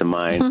weakness of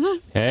mine.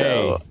 Mm-hmm. Hey,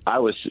 so I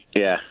was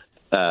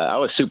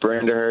super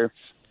into her.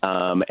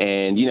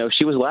 And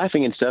she was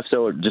laughing and stuff,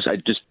 so I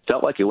just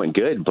felt like it went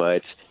good.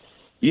 But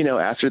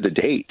after the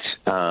date,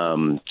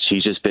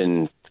 she's just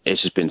been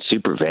it's just been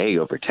super vague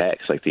over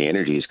text. Like the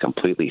energy is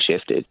completely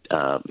shifted.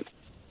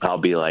 I'll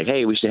be like,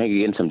 hey, we should hang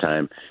again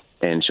sometime.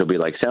 And she'll be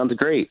like, sounds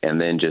great. And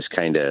then I just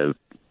kind of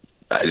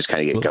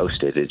get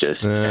ghosted. It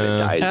just kind of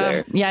dies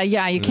there.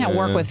 Yeah. You can't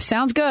work with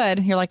sounds good.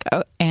 You're like,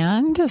 oh,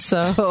 and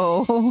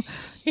so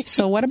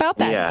what about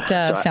that?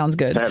 Yeah, sounds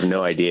good. I have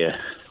no idea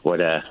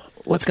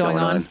what's going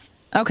on.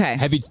 Okay.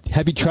 Have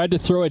you tried to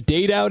throw a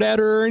date out at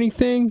her or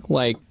anything?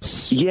 Like,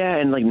 yeah,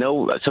 and like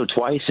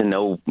twice and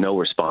no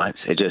response.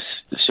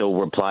 She'll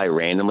reply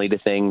randomly to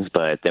things,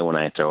 but then when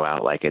I throw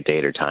out like a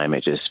date or time,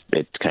 it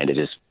kind of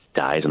just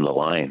dies on the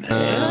line. And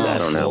I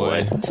don't know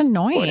what. It's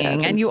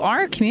annoying, and you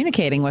are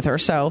communicating with her,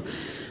 so.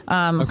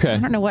 Okay. I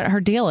don't know what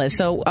her deal is.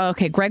 So,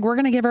 okay, Greg, we're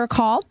going to give her a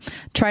call.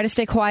 Try to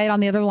stay quiet on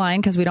the other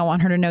line because we don't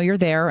want her to know you're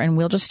there, and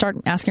we'll just start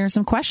asking her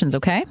some questions,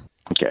 okay?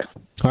 Okay.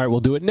 All right, we'll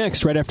do it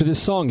next, right after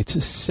this song. It's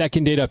a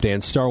second date update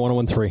on Star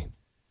 101.3.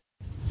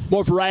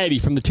 More variety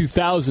from the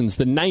 2000s,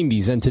 the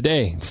 90s, and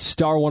today. It's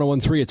Star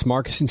 101.3. It's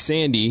Marcus and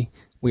Sandy.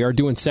 We are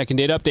doing second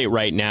date update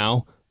right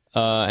now.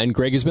 And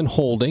Greg has been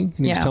holding,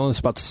 and he was telling us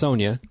about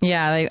Sonia.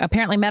 Yeah, they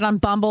apparently met on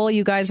Bumble.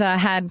 You guys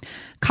had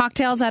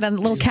cocktails at a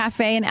little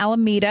cafe in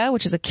Alameda,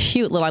 which is a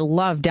cute little, I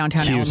love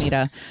downtown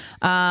Alameda.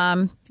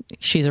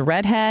 She's a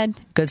redhead,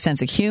 good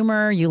sense of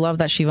humor. You love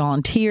that she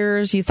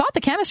volunteers. You thought the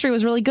chemistry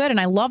was really good,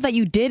 and I love that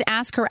you did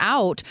ask her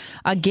out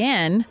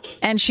again,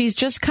 and she's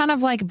just kind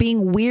of like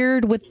being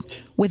weird with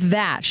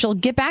that. She'll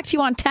get back to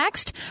you on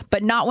text,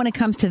 but not when it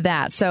comes to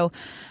that. So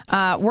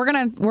we're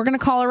gonna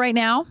call her right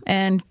now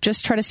and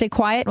just try to stay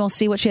quiet, and we'll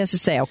see what she has to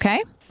say,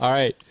 okay? All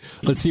right.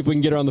 Let's see if we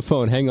can get her on the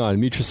phone. Hang on.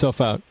 Mute yourself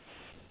out.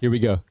 Here we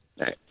go.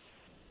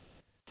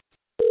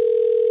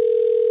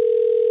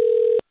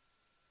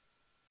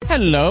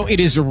 Hello, it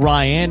is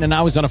Ryan, and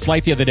I was on a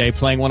flight the other day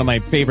playing one of my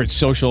favorite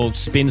social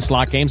spin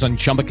slot games on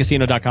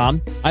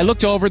ChumbaCasino.com. I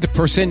looked over at the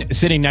person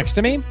sitting next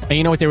to me, and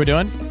you know what they were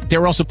doing? They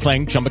were also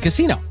playing Chumba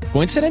Casino.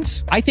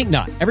 Coincidence? I think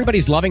not.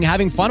 Everybody's loving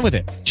having fun with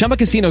it. Chumba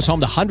Casino is home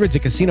to hundreds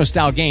of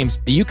casino-style games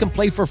that you can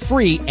play for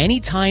free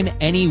anytime,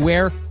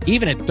 anywhere,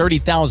 even at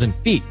 30,000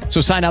 feet.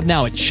 So sign up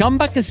now at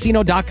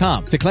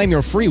ChumbaCasino.com to claim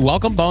your free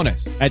welcome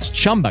bonus. That's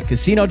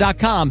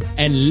ChumbaCasino.com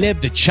and live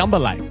the Chumba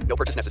life. No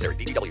purchase necessary.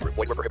 VGW. Void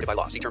where prohibited by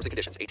law. See terms and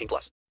conditions. 18+.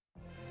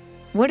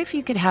 What if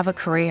you could have a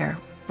career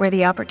where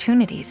the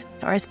opportunities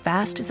are as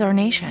vast as our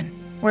nation,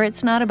 where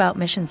it's not about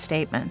mission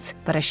statements,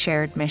 but a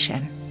shared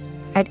mission?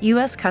 At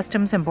U.S.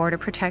 Customs and Border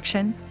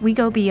Protection, we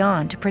go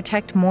beyond to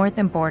protect more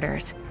than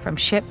borders. From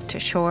ship to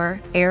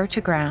shore, air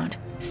to ground,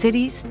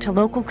 cities to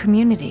local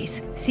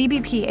communities,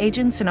 CBP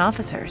agents and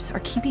officers are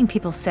keeping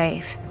people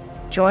safe.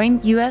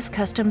 Join U.S.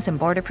 Customs and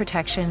Border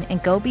Protection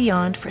and go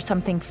beyond for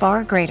something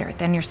far greater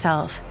than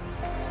yourself.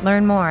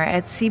 Learn more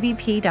at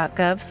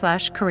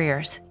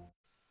cbp.gov/careers.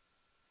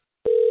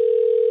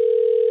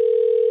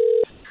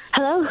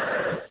 Hello.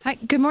 Hi,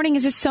 good morning.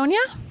 Is this Sonia?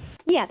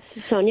 Yes,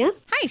 Sonia.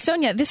 Hi,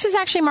 Sonia. This is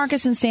actually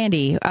Marcus and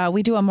Sandy.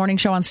 We do a morning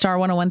show on Star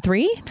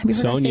 101.3. Have you heard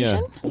Sonia.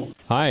 our station?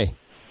 Hi.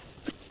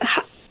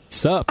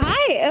 Sup?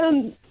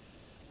 Hi.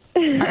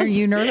 Are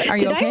you nervous? Are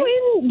you Did okay? I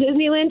win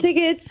Disneyland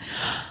tickets?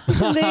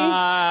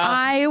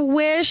 I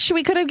wish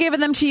we could have given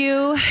them to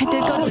you. It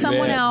did go to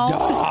someone else.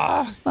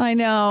 I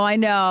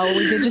know.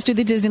 We did just do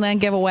the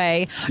Disneyland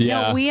giveaway.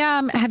 Yeah. No, we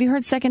have you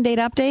heard second date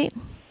update?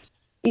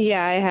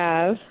 Yeah, I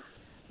have.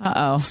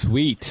 Uh-oh.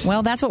 Sweet.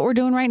 Well, that's what we're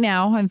doing right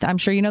now. I'm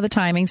sure you know the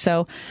timing.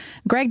 So,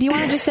 Greg, do you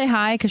want to just say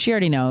hi? Because she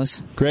already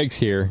knows. Greg's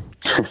here.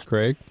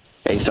 Greg?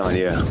 Hey,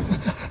 Sonia.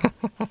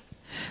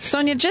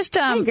 Sonia, just...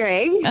 Hey,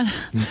 Greg.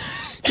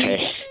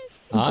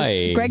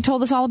 Hi. Greg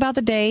told us all about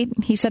the date.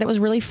 He said it was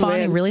really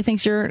fun. He really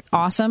thinks you're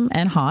awesome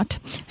and hot.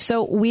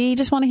 So we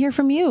just want to hear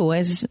from you.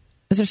 Is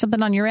there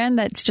something on your end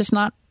that's just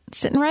not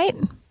sitting right?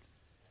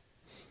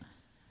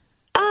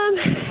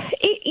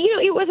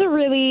 It was a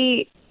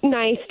really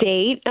nice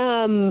date.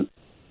 I'm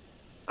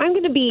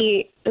going to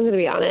be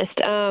honest.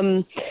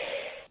 I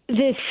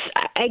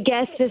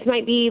guess this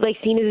might be like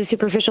seen as a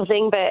superficial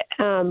thing, but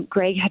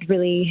Greg had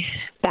really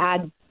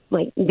bad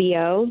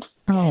BO.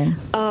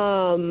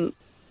 Oh.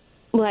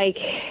 Like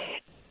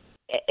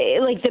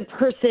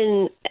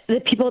the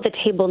people at the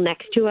table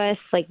next to us,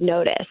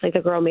 noticed.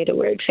 The girl made a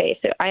weird face.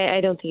 So I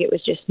don't think it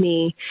was just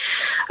me.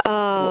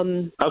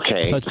 Okay.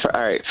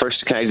 All right.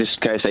 First, can I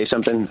say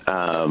something?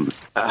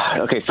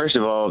 Okay. First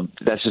of all,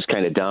 that's just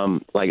kind of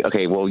dumb.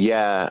 Okay. Well,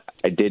 yeah,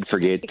 I did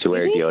forget to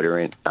wear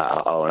deodorant.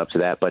 I'll own up to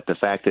that. But the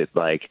fact that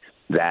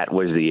that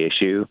was the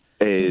issue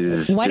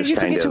is why did you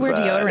forget to wear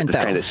deodorant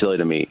though? Kind of silly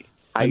to me.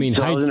 I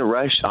was in a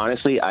rush.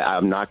 Honestly,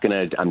 I'm not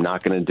gonna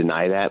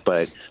deny that.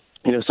 But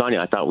Sonia,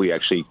 I thought we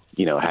actually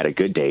had a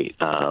good date.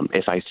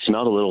 If I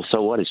smelled a little,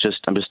 so what? I'm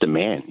just a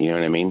man. You know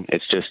what I mean?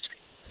 It's just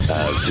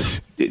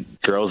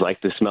girls like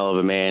the smell of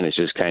a man. It's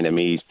just kind of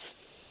me.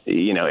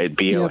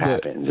 BO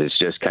happens. It's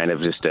just kind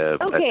of just a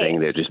thing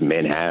that just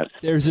men have.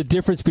 There's a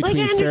difference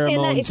between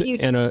pheromones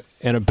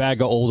and a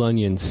bag of old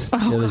onions.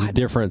 There's a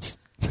difference.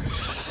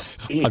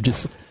 I'm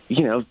just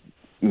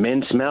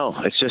men smell.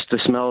 It's just the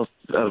smell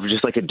of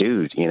just like a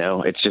dude,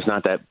 It's just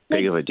not that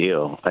big of a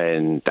deal.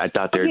 And I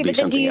thought there'd be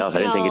something else. I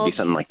didn't think it'd be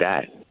something like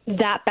that.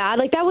 that bad.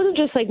 Like, that wasn't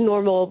just like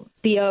normal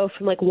BO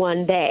from like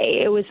one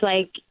day. It was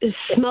like, it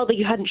smelled like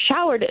you hadn't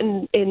showered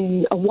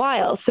in a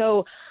while.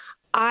 So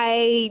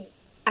I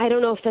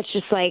don't know if that's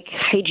just like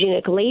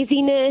hygienic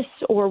laziness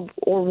or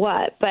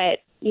what, but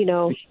you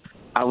know.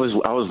 I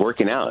was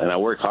working out, and I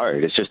work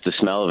hard. It's just the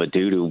smell of a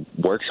dude who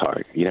works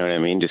hard. You know what I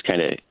mean? Just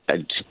kind of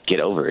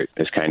get over it.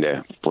 It's kind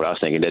of what I was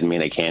thinking. It doesn't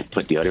mean I can't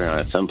put deodorant on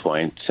at some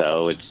point.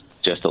 So it's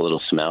just a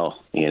little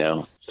smell, you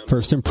know.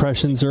 First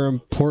impressions are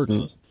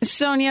important.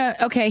 Sonia,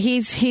 okay,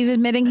 he's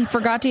admitting he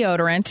forgot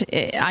deodorant.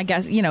 I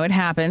guess, you know, it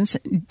happens.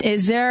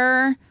 Is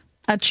there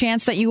a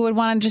chance that you would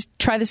want to just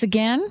try this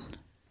again?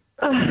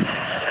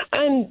 I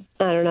don't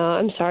know.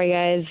 I'm sorry,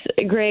 guys.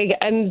 Greg,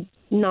 I'm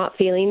not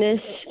feeling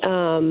this.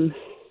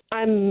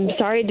 I'm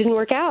sorry it didn't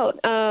work out.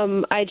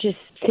 I just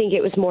think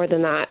it was more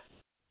than that.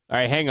 All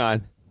right, hang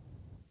on.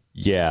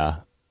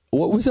 Yeah.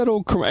 What was that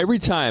old every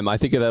time I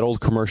think of that old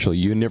commercial,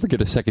 you never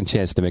get a second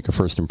chance to make a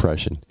first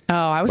impression. Oh,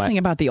 I was thinking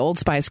about the Old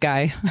Spice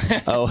guy.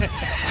 Oh,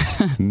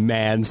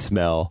 man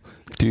smell.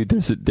 Dude,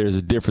 there's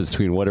a difference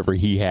between whatever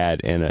he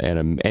had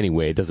and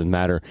anyway, it doesn't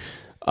matter.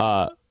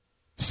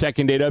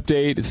 Second date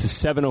update. It's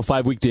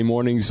 7:05 weekday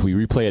mornings. We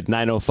replay at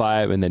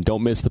 9:05, and then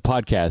don't miss the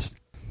podcast.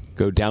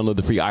 Go download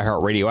the free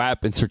iHeartRadio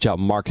app and search out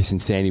Marcus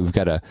and Sandy. We've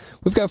got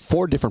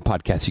 4 different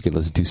podcasts you can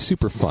listen to.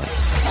 Super fun.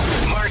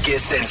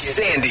 Marcus and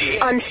Sandy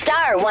on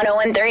Star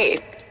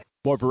 101.3.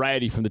 More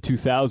variety from the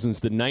 2000s,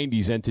 the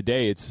 90s, and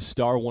today. It's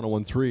Star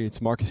 101.3.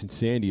 It's Marcus and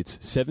Sandy. It's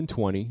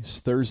 7:20.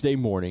 It's Thursday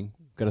morning.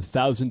 Got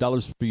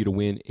 $1,000 for you to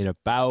win in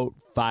about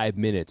 5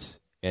 minutes.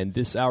 And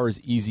this hour's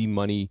easy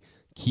money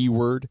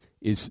keyword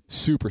is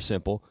super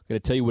simple. I'm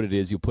going to tell you what it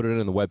is. You'll put it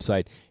on the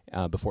website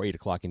before 8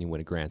 o'clock and you win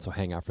a grand. So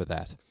hang out for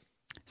that.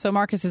 So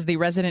Marcus is the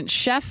resident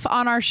chef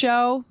on our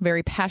show,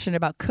 very passionate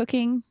about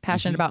cooking,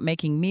 passionate about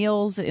making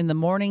meals in the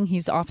morning.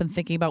 He's often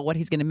thinking about what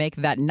he's going to make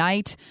that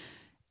night.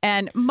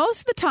 And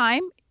most of the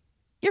time,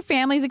 your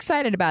family's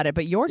excited about it.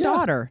 But your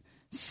daughter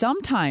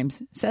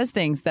sometimes says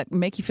things that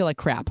make you feel like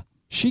crap.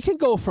 She can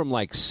go from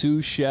like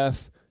sous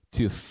chef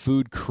to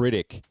food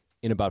critic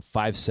in about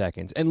 5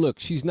 seconds. And look,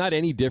 she's not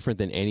any different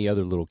than any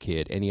other little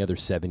kid, any other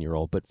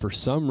 7-year-old. But for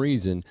some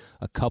reason,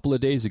 a couple of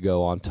days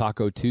ago on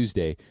Taco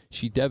Tuesday,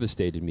 she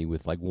devastated me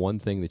with like one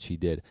thing that she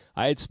did.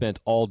 I had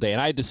spent all day,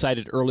 and I had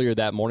decided earlier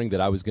that morning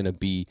that I was going to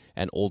be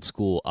an old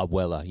school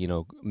abuela, you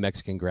know,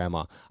 Mexican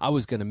grandma. I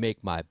was going to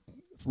make my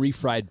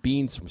refried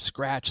beans from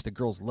scratch. The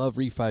girls love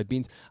refried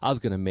beans. I was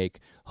going to make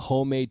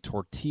homemade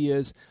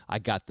tortillas. I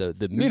got the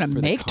meat. You're going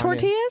to make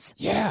tortillas?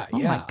 Yeah. Oh,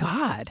 my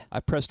God. I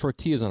press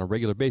tortillas on a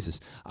regular basis.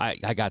 I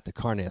got the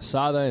carne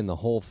asada and the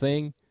whole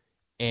thing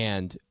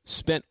and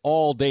spent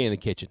all day in the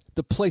kitchen.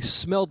 The place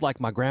smelled like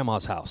my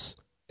grandma's house.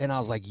 And I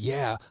was like,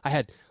 yeah. I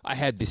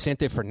had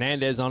Vicente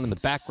Fernandez on in the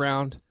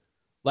background.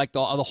 Like the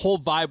whole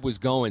vibe was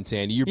going,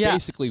 Sandy. You're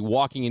basically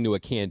walking into a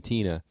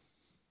cantina.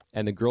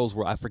 And the girls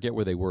were, I forget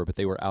where they were, but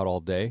they were out all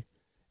day.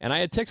 And I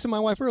had texted my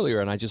wife earlier,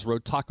 and I just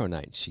wrote taco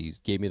night. She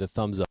gave me the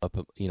thumbs up,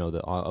 you know,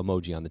 the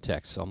emoji on the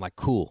text. So I'm like,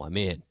 cool, I'm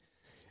in.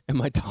 And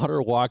my daughter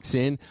walks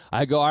in.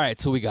 I go, all right,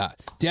 so we got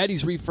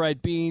Daddy's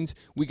refried beans.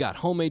 We got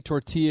homemade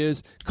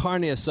tortillas,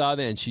 carne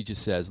asada. And she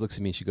just says, looks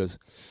at me, and she goes,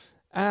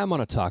 I'm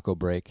on a taco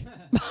break.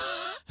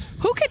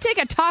 Who could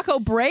take a taco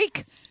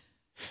break?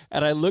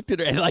 And I looked at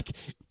her, and like,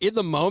 in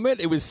the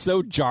moment, it was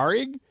so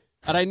jarring.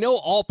 And I know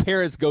all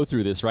parents go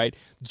through this, right?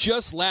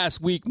 Just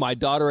last week, my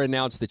daughter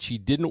announced that she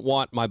didn't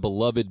want my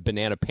beloved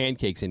banana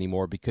pancakes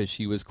anymore because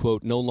she was,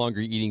 quote, no longer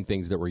eating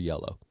things that were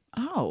yellow.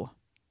 Oh.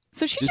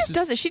 So she just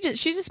does it. She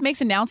just makes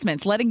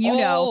announcements letting you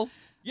know,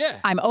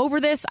 I'm over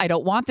this. I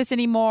don't want this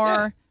anymore.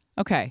 Yeah.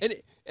 Okay.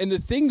 And the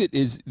thing that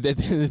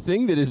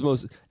is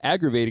most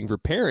aggravating for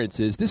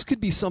parents is this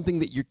could be something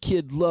that your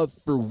kid loved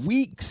for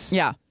weeks.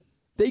 Yeah.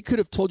 They could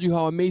have told you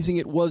how amazing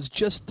it was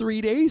just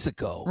 3 days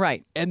ago.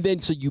 Right. And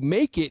then so you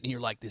make it and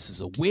you're like, this is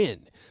a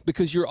win.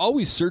 Because you're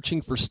always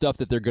searching for stuff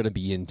that they're going to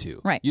be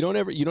into. Right. You don't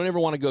ever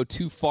want to go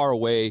too far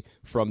away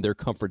from their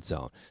comfort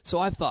zone. So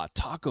I thought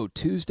Taco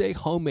Tuesday,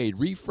 homemade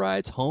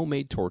refrieds,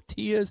 homemade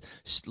tortillas.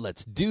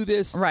 Let's do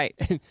this. Right.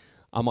 And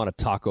I'm on a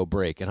taco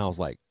break and I was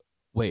like,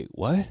 wait,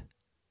 what?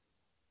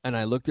 And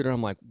I looked at her,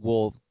 I'm like,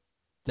 well,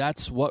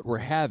 that's what we're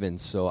having.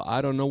 So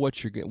I don't know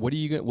what's your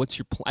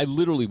plan? I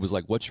literally was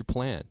like, what's your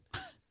plan?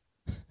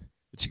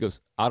 She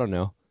goes, I don't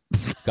know.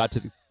 Got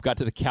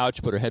to the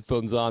couch, put her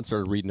headphones on,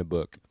 started reading a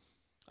book.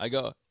 I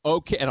go,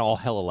 okay, and all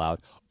hella loud.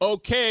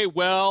 Okay,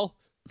 well,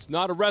 it's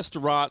not a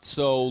restaurant,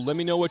 so let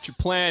me know what your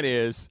plan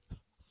is.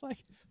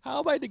 Like, how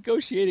am I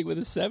negotiating with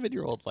a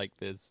 7-year-old like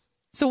this?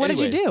 So what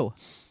did you do?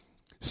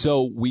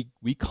 So we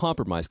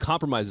compromise.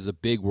 Compromise is a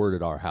big word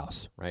at our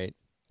house, right?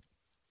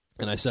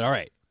 And I said, all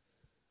right.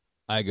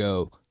 I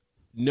go,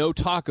 no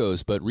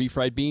tacos, but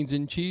refried beans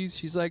and cheese.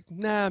 She's like,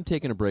 nah, I'm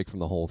taking a break from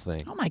the whole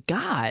thing. Oh, my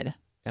God.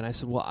 And I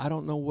said, well, I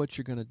don't know what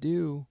you're going to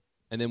do.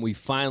 And then we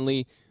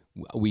finally,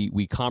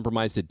 we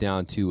compromised it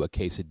down to a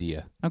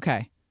quesadilla.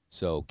 Okay.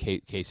 So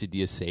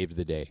quesadilla saved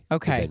the day.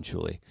 Okay.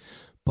 Eventually.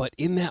 But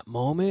in that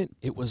moment,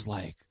 it was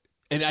like,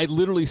 and I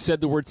literally said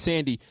the word,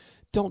 Sandy,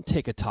 don't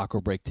take a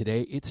taco break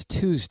today. It's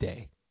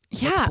Tuesday.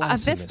 Yeah,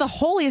 that's the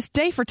holiest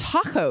day for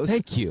tacos.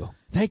 Thank you.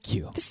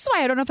 This is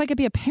why I don't know if I could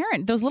be a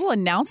parent. Those little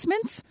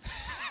announcements,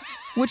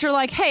 which are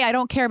like, hey, I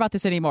don't care about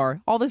this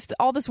anymore. All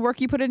this work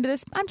you put into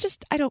this,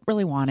 I don't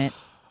really want it.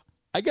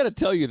 I got to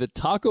tell you, the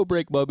taco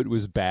break moment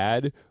was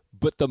bad,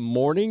 but the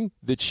morning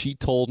that she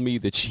told me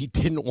that she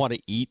didn't want to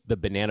eat the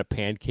banana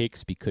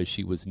pancakes because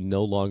she was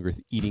no longer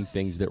eating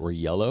things that were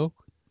yellow,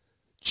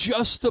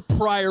 just the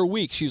prior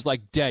week, she was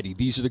like, Daddy,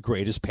 these are the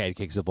greatest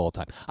pancakes of all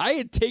time. I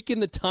had taken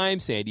the time,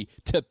 Sandy,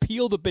 to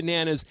peel the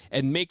bananas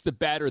and make the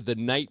batter the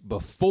night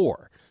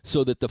before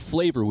so that the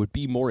flavor would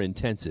be more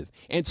intensive,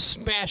 and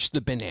smash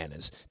the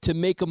bananas to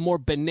make them more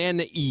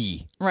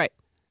banana-y. Right.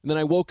 And then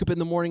I woke up in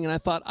the morning and I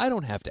thought, I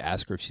don't have to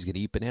ask her if she's going to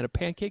eat banana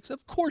pancakes.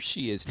 Of course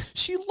she is.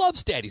 She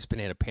loves Daddy's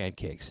banana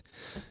pancakes.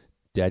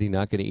 Daddy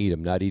not going to eat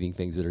them, not eating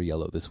things that are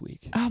yellow this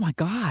week. Oh, my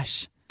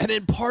gosh. And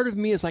then part of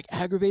me is like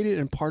aggravated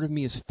and part of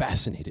me is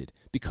fascinated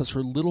because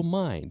her little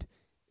mind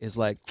is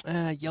like,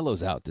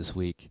 yellow's out this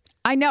week.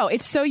 I know.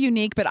 It's so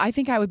unique, but I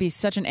think I would be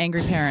such an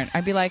angry parent.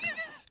 I'd be like,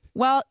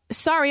 well,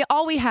 sorry,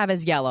 all we have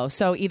is yellow.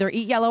 So either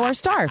eat yellow or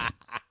starve.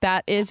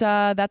 That is,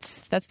 that's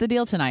the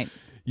deal tonight.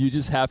 You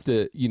just have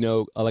to,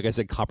 like I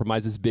said,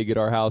 compromise is big at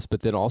our house, but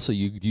then also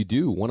you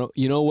do.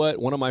 You know what?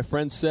 One of my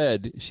friends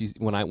said,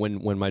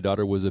 when my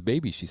daughter was a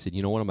baby, she said,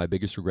 one of my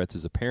biggest regrets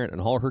as a parent,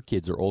 and all her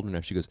kids are older now,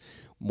 she goes,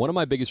 one of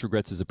my biggest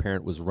regrets as a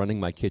parent was running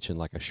my kitchen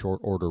like a short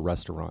order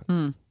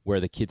restaurant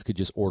where the kids could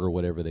just order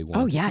whatever they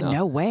want. Oh, yeah,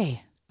 no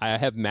way. I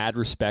have mad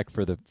respect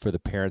for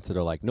the parents that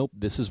are like, nope,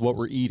 this is what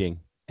we're eating.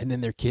 And then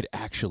their kid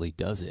actually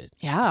does it.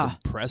 Yeah. It's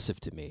impressive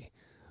to me.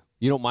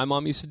 You know what my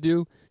mom used to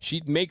do?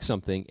 She'd make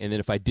something, and then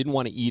if I didn't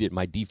want to eat it,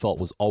 my default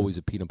was always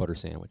a peanut butter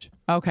sandwich.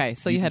 Okay,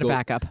 so you had a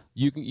backup.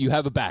 You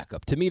have a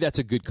backup. To me, that's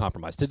a good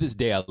compromise. To this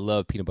day, I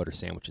love peanut butter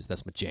sandwiches.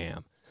 That's my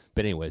jam.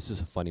 But anyway, this is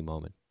a funny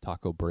moment.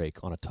 Taco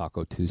break on a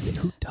Taco Tuesday.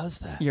 Who does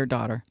that? Your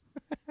daughter.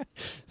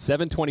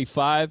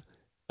 7:25.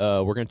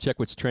 We're going to check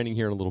what's trending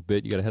here in a little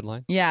bit. You got a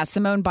headline? Yeah,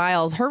 Simone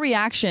Biles. Her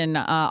reaction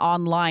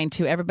online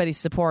to everybody's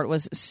support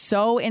was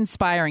so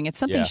inspiring. It's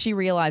something she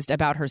realized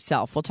about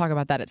herself. We'll talk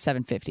about that at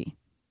 7:50.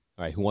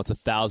 All right, who wants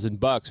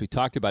 $1,000? We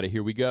talked about it.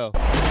 Here we go. The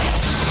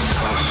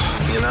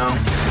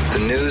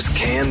news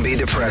can be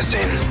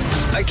depressing.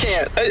 I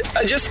can't. I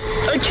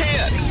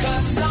can't.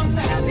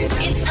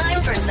 It's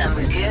time for some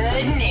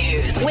good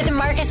news with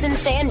Marcus and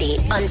Sandy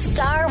on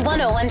Star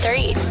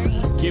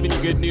 101.3. Giving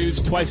you good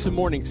news twice a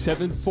morning,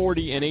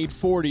 7:40 and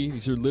 8:40.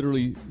 These are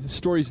literally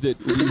stories that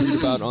we read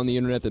about on the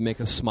internet that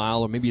make us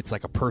smile, or maybe it's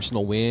like a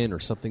personal win or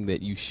something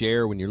that you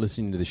share when you're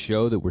listening to the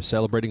show that we're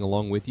celebrating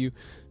along with you.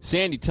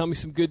 Sandy, tell me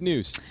some good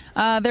news.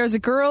 There's a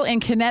girl in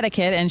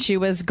Connecticut, and she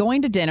was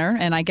going to dinner,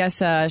 and I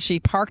guess she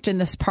parked in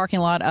this parking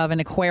lot of an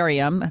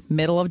aquarium,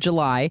 middle of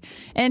July,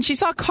 and she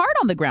saw a card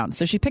on the ground.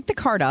 So she picked the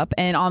card up,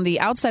 and on the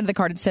outside of the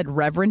card, it said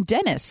Reverend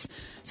Dennis.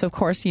 So, of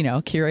course,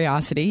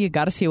 curiosity, you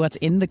got to see what's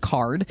in the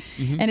card.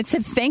 Mm-hmm. And it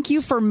said, thank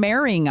you for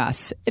marrying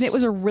us. And it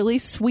was a really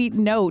sweet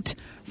note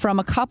from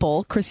a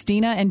couple,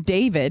 Christina and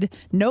David,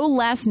 no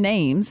last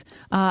names,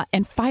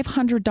 and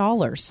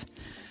 $500.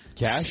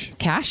 Cash?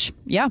 Cash,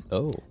 yeah.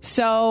 Oh.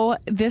 So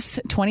this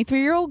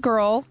 23-year-old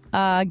girl,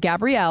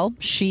 Gabrielle,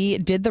 she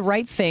did the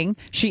right thing.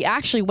 She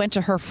actually went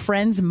to her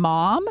friend's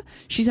mom.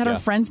 She said her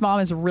friend's mom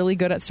is really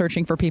good at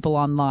searching for people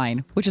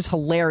online, which is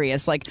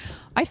hilarious. Like,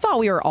 I thought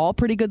we were all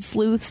pretty good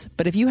sleuths,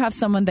 but if you have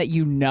someone that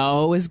you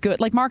know is good,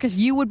 like Marcus,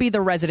 you would be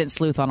the resident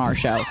sleuth on our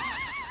show.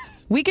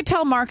 We could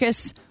tell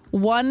Marcus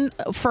one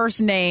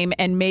first name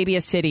and maybe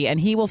a city, and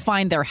he will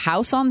find their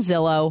house on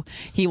Zillow.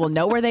 He will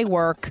know where they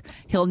work.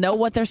 He'll know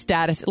what their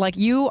status. Like,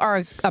 you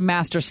are a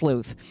master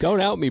sleuth.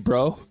 Don't out me,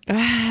 bro.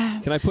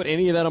 Can I put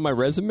any of that on my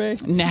resume?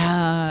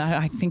 Nah,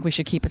 I think we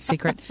should keep it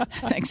secret,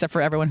 except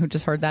for everyone who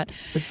just heard that.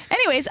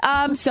 Anyways,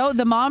 so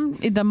the mom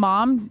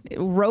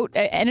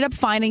ended up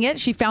finding it.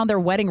 She found their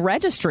wedding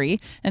registry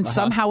and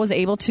somehow was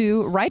able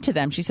to write to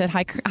them. She said,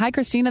 Hi,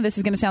 Christina, this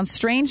is going to sound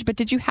strange, but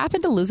did you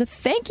happen to lose a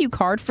thank you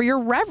card for your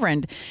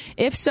reverend?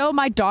 If so,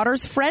 my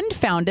daughter's friend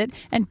found it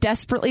and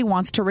desperately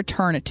wants to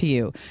return it to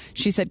you.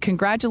 She said,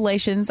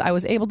 congratulations. I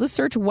was able to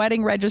search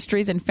wedding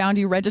registries and found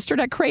you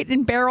registered at Crate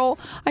and Barrel.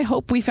 I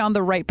hope we found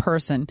the right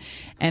person.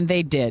 And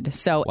they did.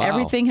 So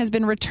everything has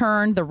been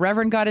returned. The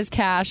reverend got his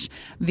cash.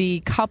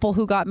 The couple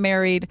who got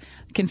married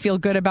can feel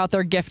good about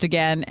their gift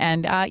again.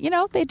 And,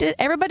 they did.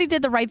 Everybody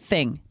did the right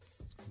thing.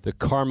 The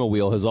karma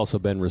wheel has also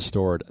been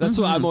restored. That's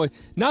what I'm always,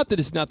 not that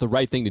it's not the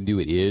right thing to do,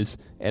 it is.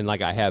 And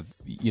like I have,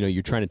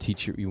 you're trying to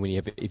teach if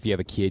you have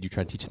a kid, you're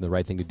trying to teach them the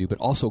right thing to do, but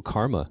also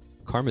karma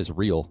is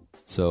real.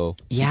 So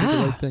you did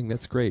the right thing.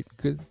 That's great.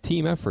 Good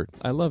team effort.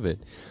 I love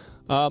it.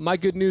 My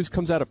good news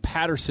comes out of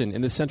Patterson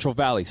in the Central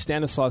Valley,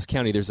 Stanislaus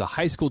County. There's a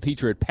high school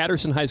teacher at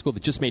Patterson High School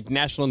that just made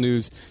national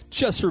news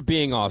just for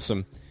being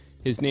awesome.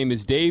 His name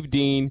is Dave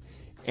Dean.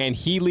 And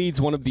he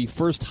leads one of the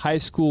first high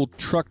school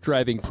truck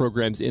driving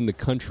programs in the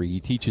country.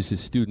 He teaches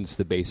his students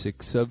the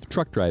basics of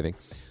truck driving.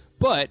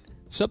 But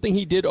something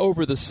he did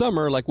over the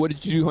summer, like what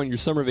did you do on your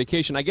summer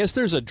vacation? I guess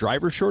there's a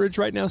driver shortage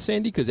right now,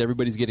 Sandy, because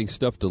everybody's getting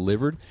stuff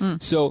delivered.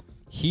 So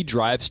he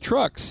drives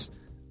trucks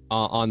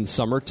on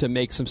summer to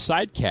make some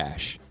side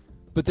cash.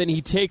 But then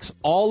he takes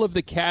all of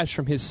the cash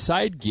from his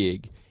side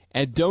gig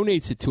and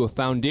donates it to a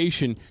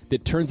foundation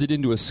that turns it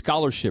into a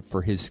scholarship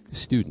for his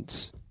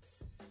students.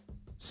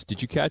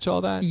 Did you catch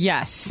all that?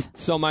 Yes.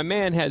 So my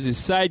man has his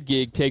side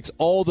gig, takes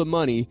all the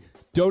money,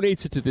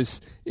 donates it to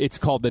this, it's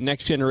called the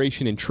Next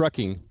Generation in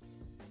Trucking.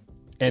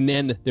 And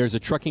then there's a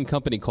trucking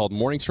company called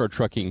Morningstar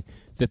Trucking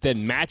that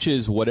then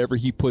matches whatever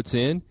he puts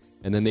in,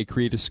 and then they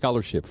create a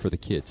scholarship for the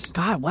kids.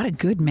 God, what a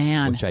good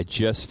man. Which I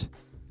just...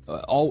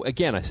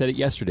 again, I said it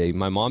yesterday.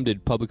 My mom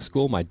did public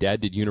school. My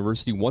dad did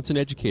university. Once an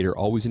educator,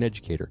 always an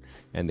educator.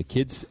 And the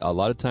kids, a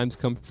lot of times,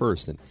 come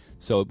first. And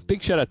so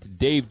big shout out to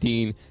Dave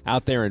Dean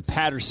out there in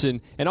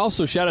Patterson. And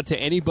also shout out to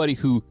anybody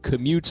who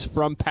commutes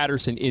from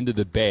Patterson into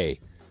the Bay,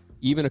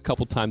 even a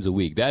couple times a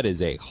week. That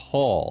is a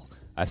haul.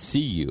 I see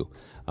you.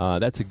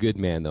 That's a good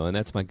man, though, and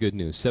that's my good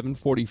news.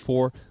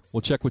 7:44. We'll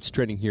check what's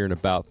trending here in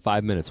about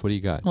 5 minutes. What do you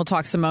got? We'll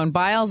talk Simone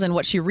Biles and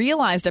what she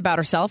realized about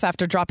herself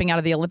after dropping out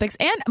of the Olympics.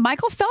 And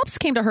Michael Phelps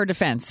came to her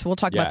defense. We'll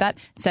talk about that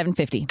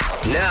 7:50.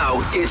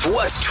 Now it's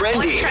What's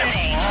Trending. What's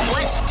trending?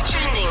 What's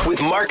trending?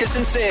 With Marcus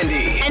and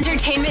Sandy.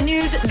 Entertainment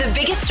news, the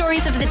biggest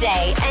stories of the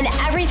day, and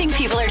everything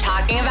people are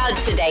talking about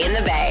today in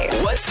the Bay.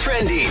 What's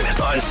Trending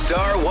on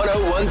Star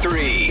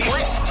 101.3.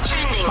 What's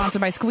trending?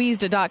 Sponsored by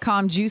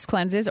Squeezed.com Juice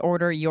Cleanses.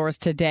 Order yours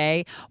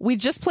today. We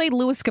just played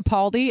Louis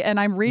Capaldi, and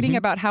I'm reading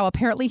about how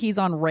apparently he's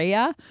on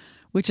Raya,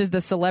 which is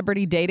the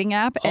celebrity dating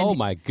app. And, oh,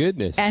 my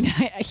goodness. And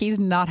he's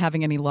not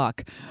having any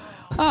luck.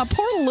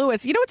 Poor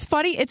Louis. You know what's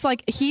funny? It's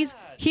like he's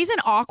an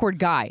awkward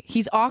guy.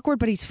 He's awkward,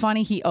 but he's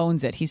funny. He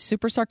owns it. He's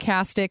super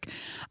sarcastic.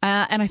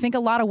 And I think a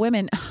lot of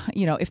women,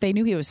 you know, if they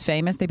knew he was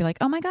famous, they'd be like,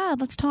 oh, my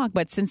God, let's talk.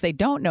 But since they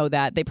don't know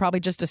that, they probably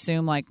just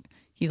assume, like,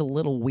 he's a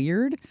little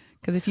weird.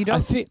 Because if you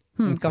don't...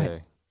 Go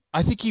ahead.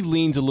 I think he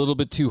leans a little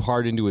bit too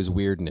hard into his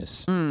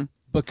weirdness.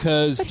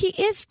 Because... But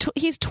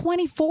he's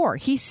 24.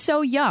 He's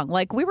so young.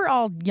 Like, we were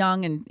all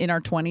young and in our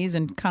 20s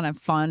and kind of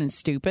fun and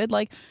stupid.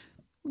 Like,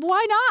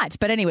 why not?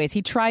 But anyways,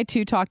 he tried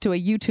to talk to a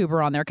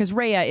YouTuber on there because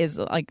Raya is,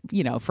 like,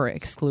 you know, for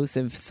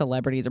exclusive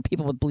celebrities or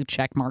people with blue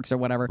check marks or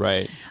whatever.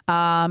 Right.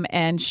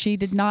 And she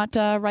did not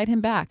write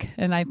him back.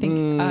 And I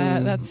think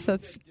that's...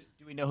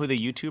 Do we know who the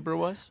YouTuber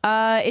was?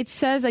 It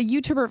says a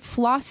YouTuber,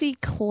 Flossie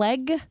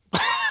Clegg.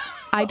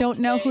 I don't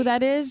know who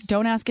that is.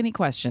 Don't ask any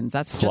questions.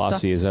 That's just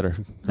Flossie, is that her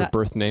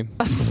birth name?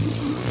 How do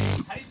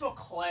you spell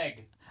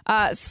Clegg?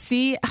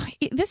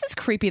 This is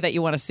creepy that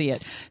you want to see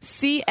it.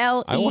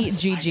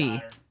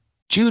 CLEGG.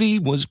 Judy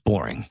was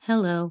boring.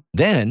 Hello.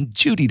 Then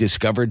Judy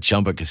discovered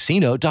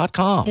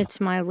ChumbaCasino.com. It's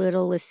my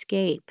little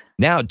escape.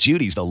 Now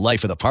Judy's the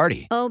life of the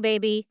party. Oh,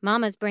 baby,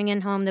 mama's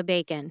bringing home the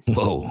bacon.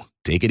 Whoa,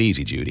 take it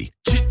easy, Judy.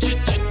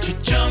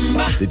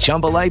 The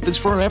Chumba life is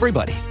for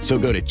everybody. So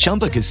go to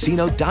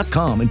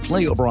ChumbaCasino.com and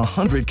play over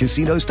 100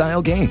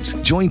 casino-style games.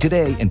 Join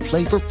today and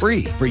play for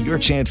free for your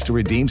chance to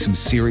redeem some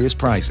serious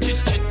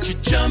prizes.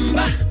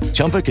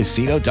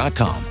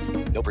 ChumbaCasino.com.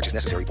 No purchase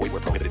necessary. Void where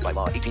prohibited by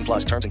law. 18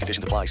 plus terms and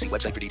conditions apply. See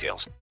website for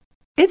details.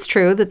 It's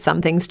true that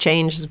some things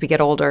change as we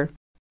get older.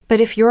 But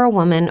if you're a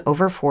woman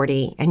over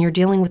 40 and you're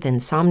dealing with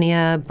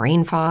insomnia,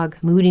 brain fog,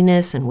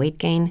 moodiness, and weight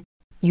gain,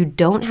 you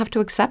don't have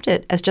to accept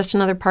it as just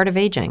another part of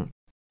aging.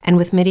 And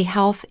with MIDI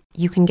Health,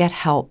 you can get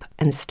help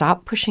and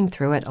stop pushing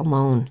through it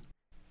alone.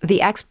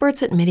 The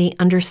experts at MIDI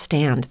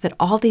understand that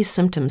all these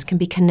symptoms can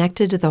be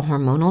connected to the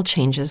hormonal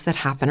changes that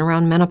happen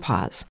around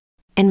menopause.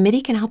 And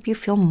MIDI can help you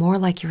feel more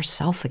like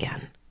yourself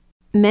again.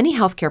 Many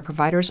healthcare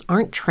providers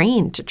aren't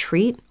trained to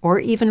treat or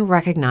even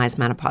recognize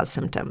menopause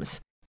symptoms.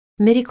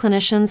 MIDI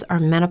clinicians are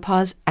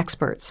menopause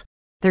experts.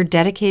 They're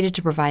dedicated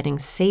to providing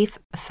safe,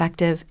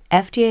 effective,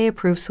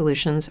 FDA-approved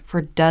solutions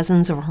for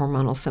dozens of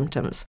hormonal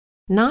symptoms,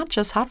 not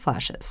just hot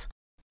flashes.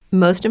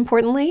 Most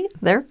importantly,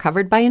 they're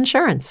covered by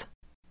insurance.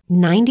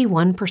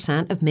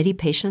 91% of MIDI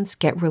patients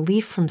get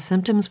relief from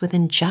symptoms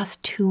within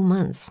just 2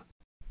 months.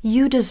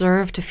 You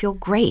deserve to feel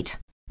great.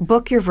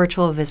 Book your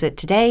virtual visit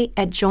today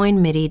at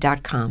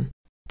joinmidi.com.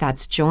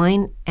 That's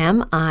joinmidi.com.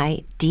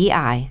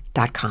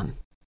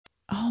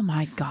 Oh,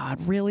 my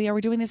God. Really? Are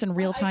we doing this in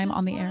real time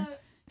on the air?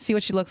 See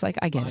what she looks like?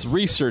 I get It's it.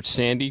 research,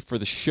 Sandy, for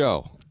the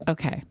show.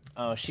 Okay.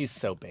 Oh, she's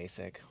so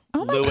basic.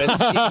 Oh my Louis,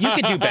 you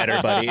could do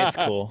better, buddy. It's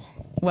cool.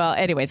 Well,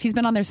 anyways, he's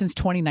been on there since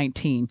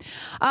 2019.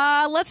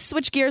 Let's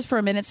switch gears for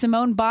a minute.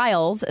 Simone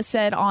Biles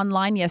said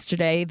online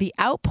yesterday, the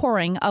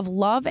outpouring of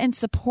love and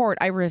support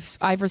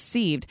I've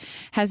received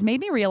has made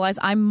me realize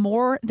I'm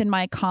more than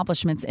my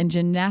accomplishments in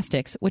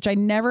gymnastics, which I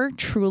never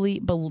truly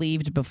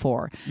believed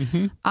before.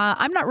 Mm-hmm.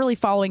 I'm not really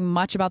following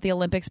much about the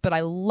Olympics, but I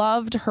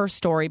loved her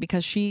story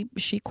because she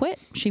quit.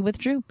 She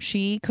withdrew.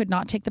 She could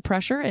not take the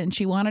pressure, and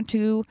she wanted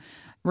to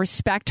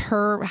respect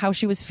how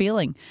she was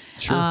feeling.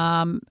 Sure.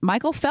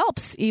 Michael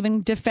Phelps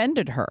even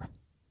defended her.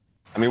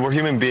 I mean, we're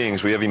human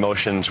beings. We have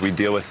emotions. We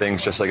deal with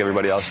things just like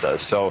everybody else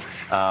does. So,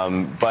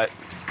 but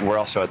we're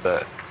also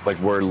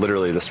we're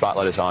literally, the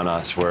spotlight is on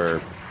us.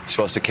 We're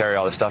supposed to carry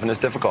all this stuff, and it's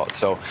difficult.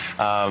 So,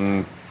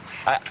 in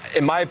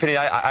my opinion,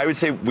 I would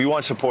say we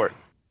want support.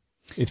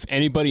 If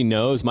anybody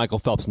knows, Michael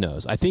Phelps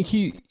knows. I think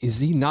is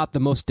he not the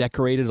most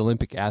decorated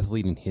Olympic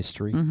athlete in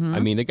history? Mm-hmm. I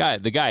mean, the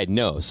guy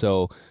knows.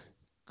 So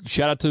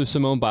shout out to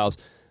Simone Biles.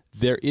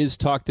 There is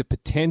talk that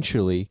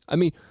potentially,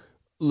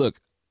 look,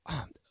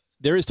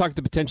 there is talk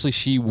that potentially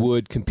she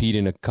would compete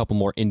in a couple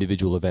more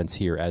individual events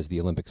here as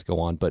the Olympics go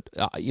on. But,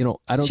 I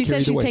don't She care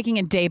says she's way. taking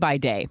it day by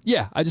day.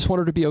 Yeah, I just want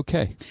her to be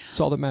okay. That's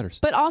all that matters.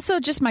 But also,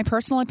 just my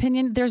personal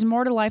opinion, there's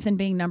more to life than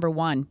being number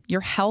one.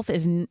 Your health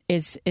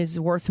is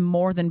worth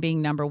more than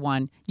being number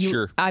one.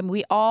 Sure.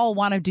 We all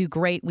want to do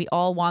great. We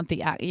all want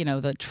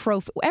the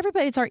trophy.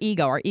 Everybody, it's our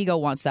ego. Our ego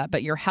wants that.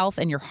 But your health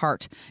and your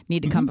heart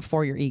need to come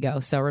before your ego.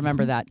 So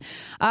remember that.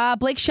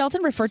 Blake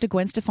Shelton referred to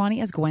Gwen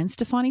Stefani as Gwen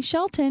Stefani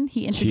Shelton.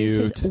 He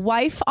introduced his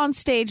wife on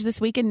stage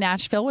this week in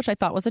Nashville, which I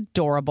thought was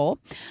adorable.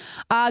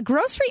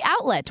 Grocery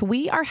Outlet.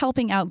 We are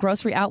helping out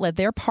Grocery Outlet.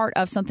 They're part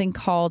of something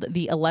called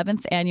the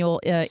 11th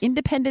Annual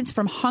Independence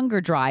from Hunger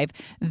Drive.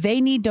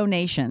 They need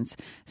donations.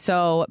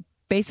 So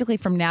basically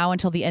from now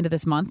until the end of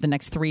this month, the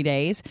next 3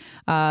 days,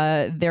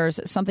 there's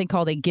something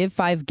called a Give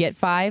 5, Get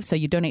 5. So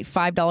you donate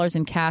 $5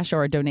 in cash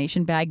or a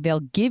donation bag. They'll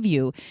give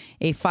you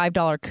a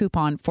 $5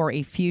 coupon for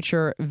a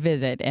future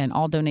visit, and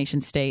all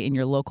donations stay in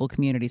your local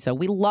community. So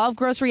we love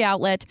Grocery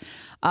Outlet.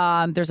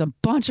 There's a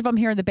bunch of them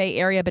here in the Bay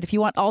Area, but if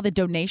you want all the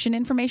donation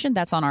information,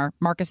 that's on our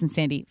Marcus and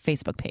Sandy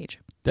Facebook page.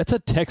 That's a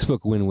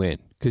textbook win-win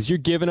because you're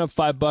giving up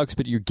 $5,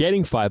 but you're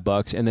getting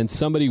 $5, and then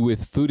somebody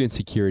with food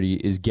insecurity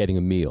is getting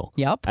a meal.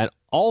 Yep. And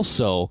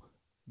also,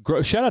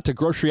 shout out to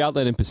Grocery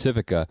Outlet in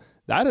Pacifica.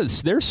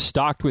 They're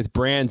stocked with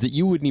brands that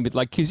you wouldn't even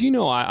like because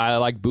I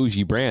like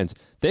bougie brands.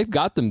 They've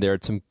got them there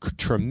at some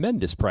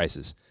tremendous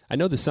prices. I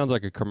know this sounds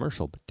like a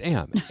commercial, but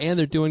damn. And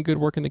they're doing good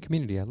work in the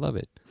community. I love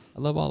it.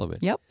 I love all of it.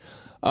 Yep.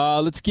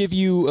 Let's give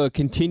you a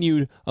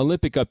continued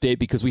Olympic update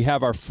because we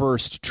have our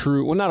first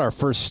not our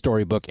first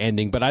storybook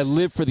ending, but I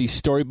live for these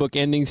storybook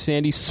endings,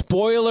 Sandy.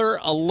 Spoiler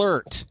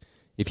alert.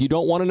 If you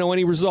don't want to know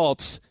any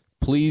results,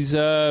 please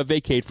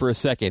vacate for a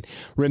second.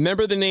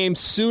 Remember the name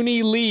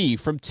Suni Lee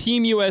from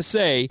Team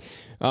USA,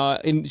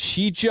 and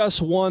she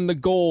just won the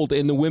gold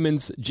in the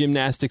women's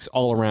gymnastics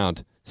all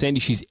around.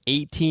 Sandy, she's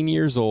 18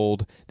 years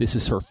old. This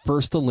is her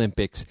first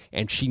Olympics,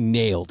 and she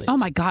nailed it. Oh,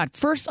 my God.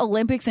 First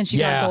Olympics, and she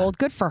got gold.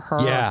 Good for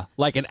her. Yeah,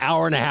 like an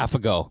hour and a half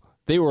ago.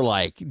 They were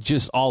like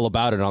just all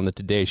about it on the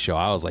Today Show.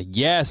 I was like,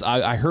 yes,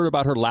 I heard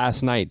about her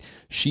last night.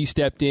 She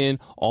stepped in.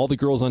 All the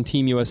girls on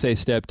Team USA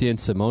stepped in.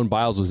 Simone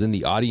Biles was in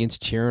the audience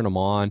cheering them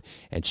on,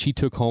 and she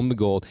took home the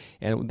gold.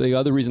 And the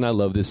other reason I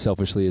love this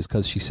selfishly is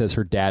because she says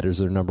her dad is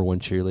her number one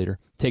cheerleader.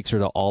 Takes her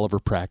to all of her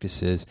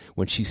practices.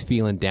 When she's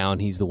feeling down,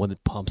 he's the one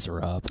that pumps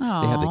her up.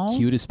 Aww. They have the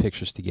cutest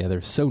pictures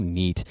together. So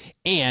neat.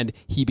 And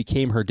he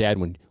became her dad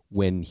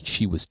when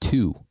she was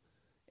 2.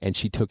 And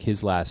she took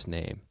his last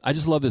name. I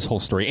just love this whole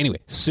story. Anyway,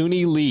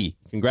 Suni Lee,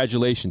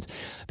 congratulations.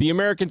 The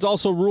Americans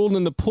also ruled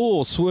in the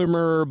pool.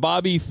 Swimmer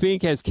Bobby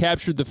Fink has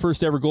captured the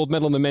first ever gold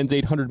medal in the men's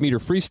 800-meter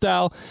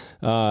freestyle.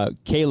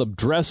 Caleb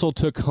Dressel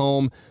took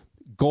home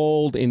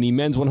gold in the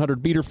men's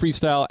 100-meter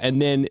freestyle.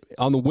 And then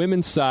on the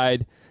women's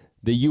side,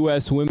 the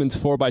U.S.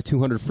 women's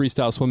 4x200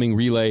 freestyle swimming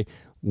relay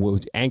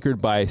was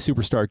anchored by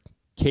superstar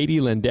Katie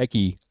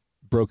Ledecky,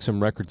 broke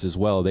some records as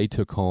well. They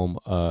took home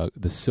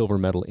the silver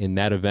medal in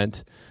that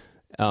event.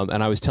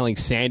 And I was telling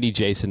Sandy,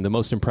 Jason, the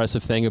most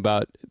impressive thing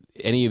about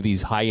any of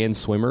these high-end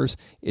swimmers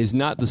is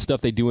not the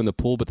stuff they do in the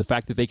pool, but the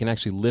fact that they can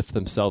actually lift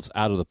themselves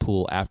out of the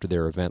pool after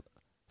their event,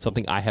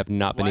 something I have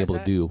not been able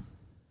to do.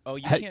 Oh,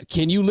 you can't.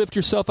 Can you lift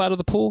yourself out of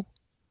the pool?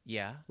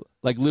 Yeah.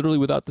 Like literally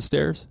without the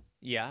stairs?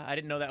 Yeah, I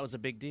didn't know that was a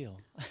big deal.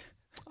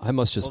 I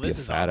must just be a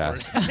fat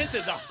ass. This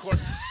is awkward.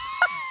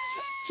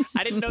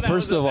 I didn't know that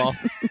First of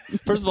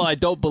all, I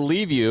don't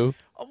believe you.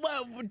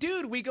 Well,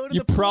 dude, we go to You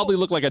the pool. probably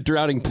look like a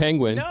drowning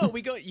penguin. No,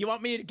 we go. You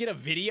want me to get a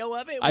video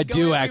of it? I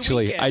do,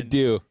 actually. I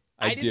do.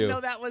 I didn't know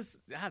that was.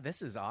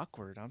 This is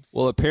awkward.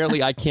 Well,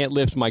 apparently I can't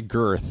lift my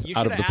girth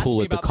out of the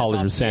pool at the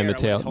College of San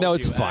Mateo. No,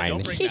 it's fine.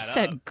 He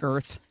said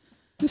girth.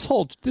 This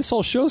whole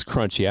show's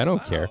crunchy. I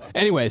don't care.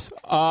 Anyways,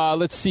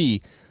 let's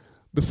see.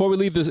 Before we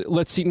leave this,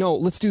 let's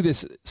do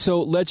this.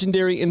 So,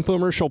 legendary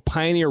infomercial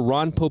pioneer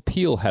Ron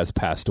Popeil has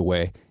passed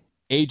away.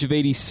 Age of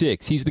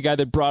 86. He's the guy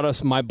that brought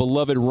us my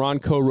beloved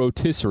Ronco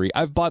rotisserie.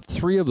 I've bought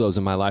 3 of those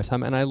in my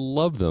lifetime, and I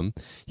love them.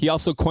 He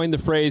also coined the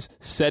phrase,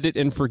 set it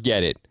and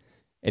forget it.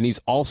 And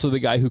he's also the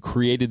guy who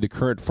created the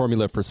current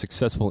formula for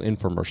successful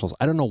infomercials.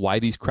 I don't know why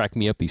these cracked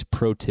me up, these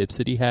pro tips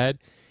that he had.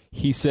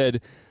 He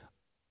said,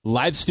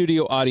 live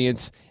studio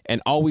audience, and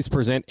always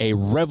present a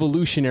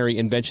revolutionary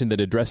invention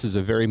that addresses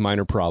a very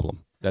minor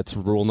problem. That's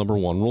rule number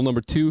 1. Rule number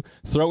 2,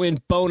 throw in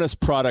bonus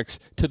products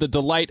to the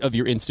delight of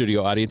your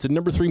in-studio audience. And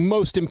number 3,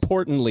 most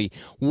importantly,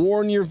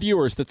 warn your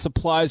viewers that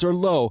supplies are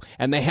low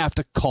and they have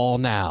to call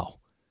now.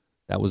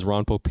 That was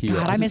Ron Popeil.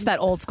 God, I miss that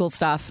old school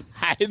stuff.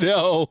 I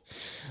know.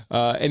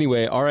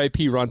 Anyway,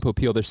 R.I.P. Ron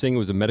Popeil. They're saying it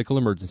was a medical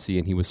emergency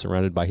and he was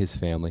surrounded by his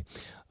family.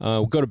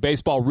 We'll go to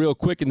baseball real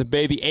quick in the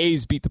Bay. The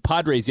A's beat the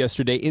Padres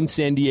yesterday in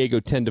San Diego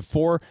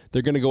 10-4.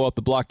 They're going to go up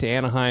the block to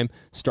Anaheim,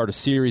 start a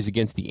series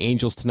against the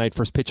Angels tonight.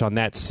 First pitch on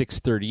that,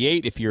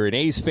 6:38 if you're an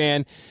A's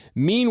fan.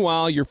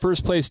 Meanwhile, your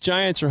first-place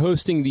Giants are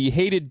hosting the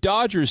hated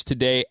Dodgers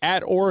today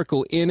at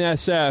Oracle in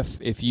SF.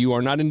 If you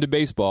are not into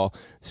baseball,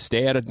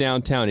 stay out of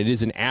downtown. It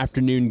is an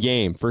afternoon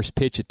game. First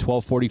pitch at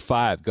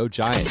 12:45. Go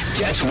Giants.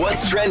 Catch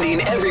what's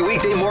trending every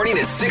weekday morning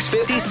at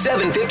 6:50,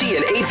 7:50,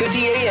 and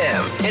 8:50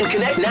 a.m. And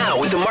connect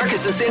now with the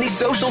Marcus and Sandy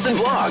socials and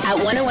blog at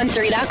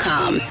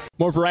 1013.com.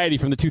 More variety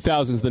from the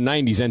 2000s, the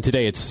 90s, and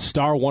today it's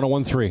Star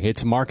 1013.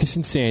 It's Marcus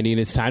and Sandy, and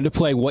it's time to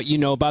play What You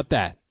Know About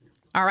That.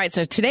 All right,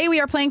 so today we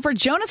are playing for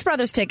Jonas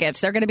Brothers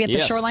tickets. They're going to be at the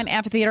Shoreline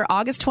Amphitheater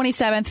August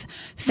 27th.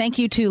 Thank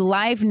you to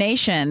Live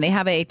Nation. They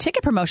have a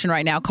ticket promotion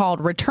right now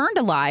called Return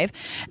to Live,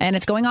 and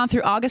it's going on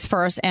through August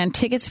 1st, and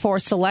tickets for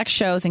select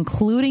shows,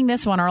 including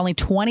this one, are only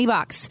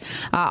 $20.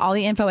 All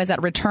the info is at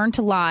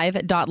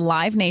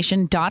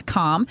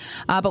returntolive.livenation.com.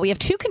 But we have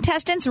 2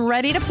 contestants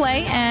ready to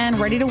play and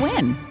ready to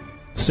win.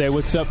 Say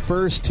what's up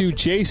first to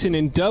Jason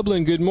in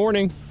Dublin. Good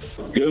morning.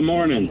 Good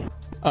morning.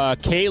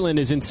 Caitlin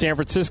is in San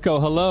Francisco.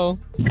 Hello.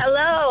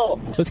 Hello.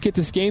 Let's get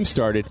this game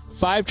started.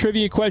 5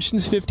 trivia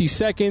questions, 50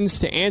 seconds.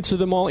 To answer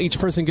them all, each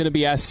person going to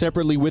be asked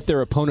separately with their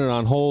opponent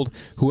on hold.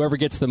 Whoever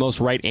gets the most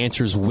right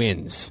answers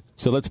wins.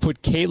 So let's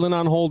put Caitlin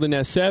on hold in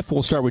SF.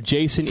 We'll start with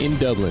Jason in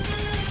Dublin.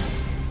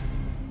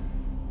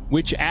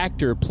 Which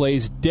actor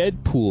plays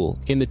Deadpool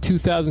in the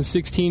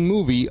 2016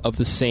 movie of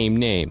the same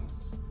name?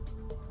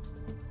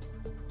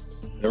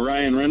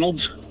 Ryan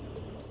Reynolds.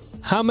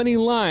 How many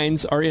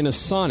lines are in a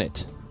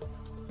sonnet?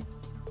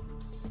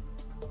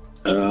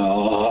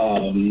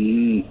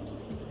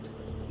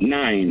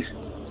 9.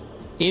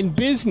 In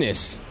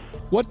business,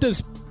 what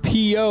does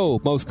PO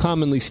most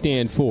commonly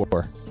stand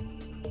for?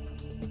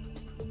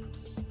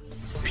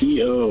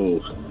 PO.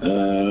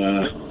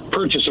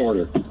 Purchase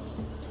order.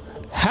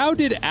 How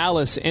did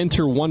Alice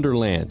enter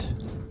Wonderland?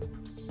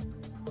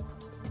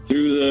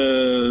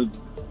 Through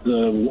the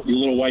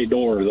little white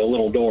door, the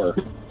little door.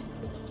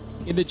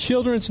 In the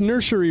children's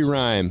nursery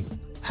rhyme,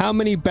 how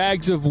many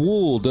bags of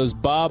wool does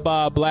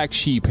Baa Black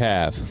Sheep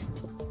have?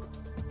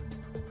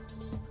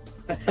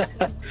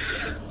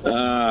 10.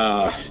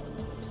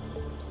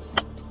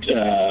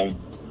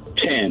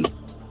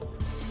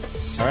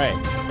 All right.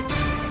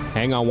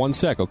 Hang on one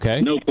sec, okay?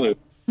 No clue.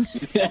 All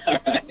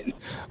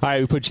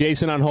right, we put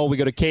Jason on hold. We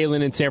go to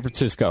Caitlin in San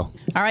Francisco.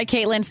 All right,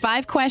 Caitlin,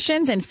 5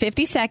 questions in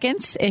 50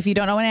 seconds. If you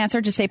don't know an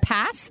answer, just say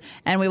pass,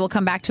 and we will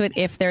come back to it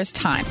if there's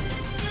time.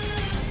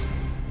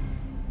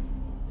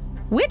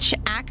 Which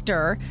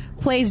actor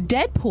plays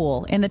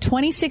Deadpool in the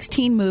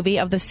 2016 movie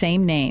of the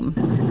same name?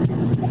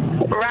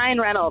 Ryan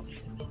Reynolds.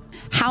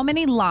 How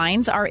many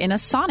lines are in a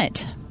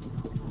sonnet?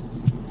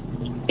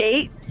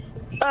 8.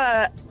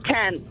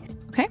 10.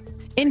 Okay.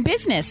 In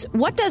business,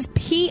 what does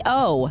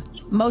PO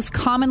most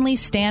commonly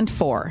stand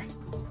for?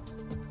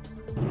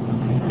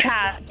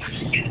 Pass.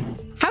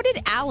 How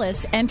did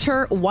Alice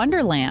enter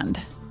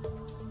Wonderland?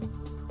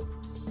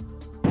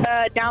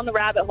 Down the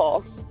rabbit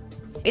hole.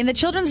 In the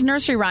children's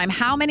nursery rhyme,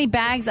 how many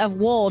bags of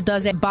wool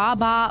does a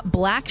Baa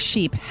Black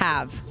Sheep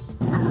have?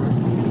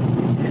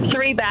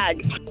 3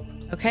 bags.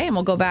 Okay, and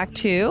we'll go back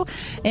to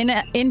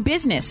in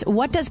business,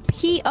 what does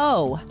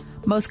PO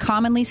most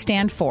commonly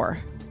stand for?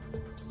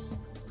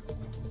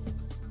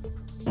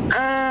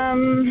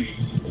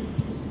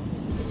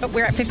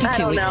 We're at 52. I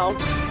don't know.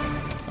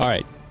 All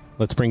right,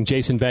 let's bring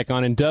Jason back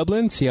on in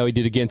Dublin, see how he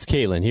did against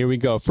Caitlin. Here we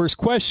go. First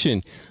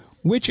question.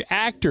 Which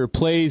actor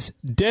plays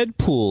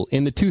Deadpool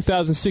in the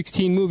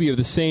 2016 movie of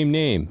the same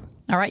name?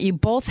 All right, you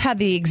both had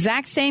the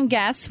exact same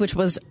guess, which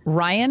was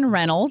Ryan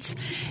Reynolds,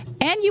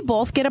 and you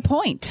both get a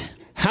point.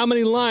 How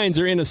many lines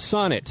are in a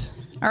sonnet?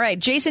 All right,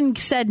 Jason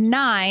said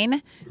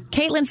 9.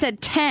 Caitlin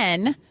said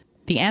 10.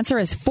 The answer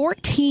is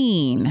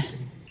 14.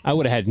 I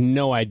would have had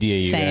no idea,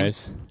 you Same.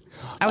 guys.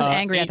 I was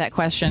angry at that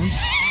question.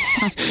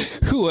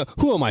 Who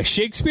am I,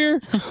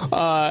 Shakespeare?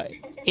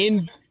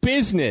 In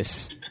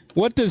business,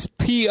 what does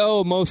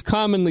PO most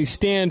commonly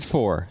stand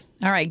for?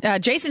 All right,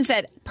 Jason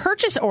said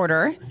purchase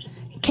order.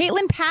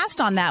 Caitlin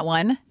passed on that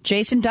one.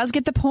 Jason does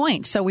get the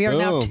point, so we are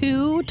now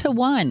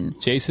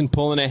 2-1. Jason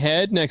pulling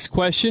ahead. Next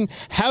question.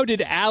 How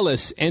did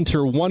Alice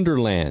enter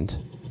Wonderland?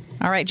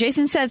 All right,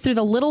 Jason said through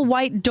the little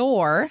white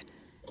door.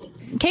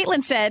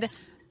 Caitlin said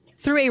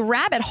through a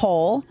rabbit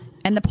hole,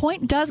 and the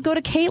point does go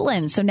to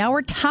Caitlin. So now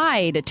we're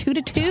tied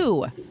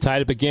 2-2.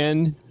 Tied up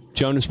again.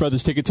 Jonas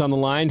Brothers tickets on the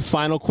line.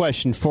 Final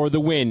question for the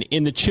win.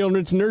 In the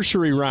children's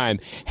nursery rhyme,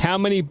 how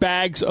many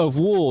bags of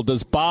wool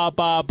does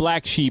Baa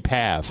Black Sheep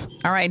have?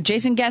 All right,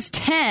 Jason guessed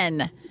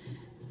 10.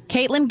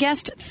 Caitlin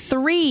guessed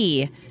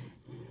 3.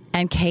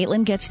 And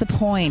Caitlin gets the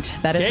point.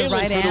 That is Caitlin the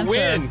right for answer. The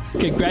win.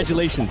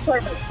 Congratulations.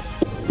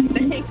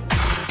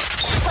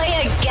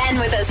 Play again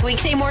with us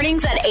weekday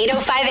mornings at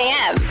 8:05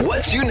 a.m.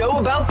 What you know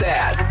about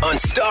that on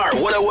Star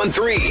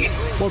 1013.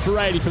 More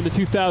variety from the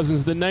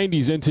 2000s, the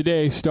 90s, and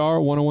today,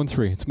 Star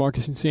 1013. It's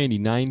Marcus and Sandy,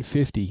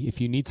 950. If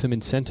you need some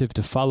incentive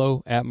to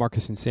follow at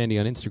Marcus and Sandy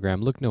on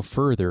Instagram, look no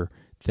further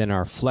Then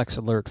our Flex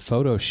Alert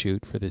photo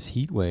shoot for this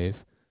heat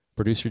wave.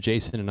 Producer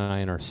Jason and I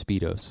in our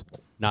Speedos.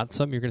 Not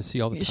something you're going to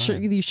see all the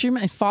time. You sure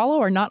my follow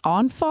or not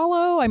on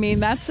follow? I mean,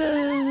 that's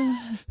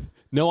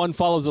No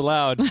unfollows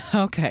allowed.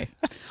 Okay.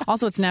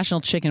 Also, it's National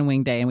Chicken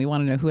Wing Day, and we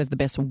want to know who has the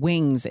best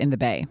wings in the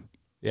Bay.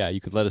 Yeah,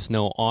 you could let us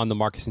know on the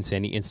Marcus and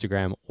Sandy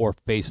Instagram or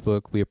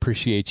Facebook. We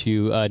appreciate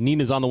you.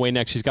 Nina's on the way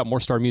next. She's got more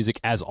star music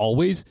as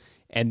always.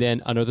 And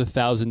then another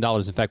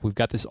 $1,000. In fact, we've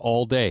got this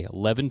all day,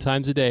 11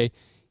 times a day.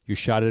 You're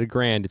shot at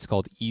 $1,000. It's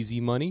called Easy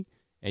Money.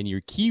 And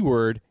your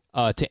keyword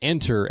to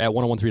enter at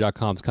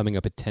 1013.com is coming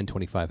up at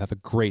 10:25. Have a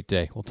great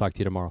day. We'll talk to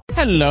you tomorrow.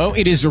 Hello,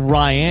 it is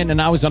Ryan,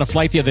 and I was on a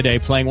flight the other day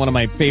playing one of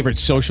my favorite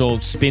social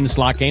spin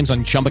slot games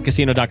on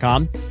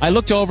ChumbaCasino.com. I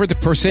looked over at the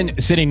person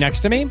sitting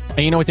next to me, and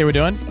you know what they were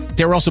doing?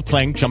 They were also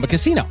playing Chumba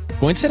Casino.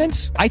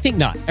 Coincidence? I think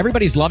not.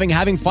 Everybody's loving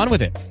having fun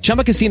with it.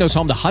 Chumba Casino is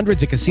home to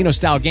hundreds of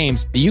casino-style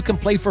games that you can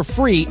play for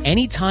free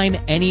anytime,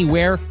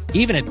 anywhere,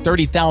 even at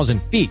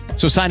 30,000 feet.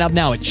 So sign up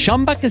now at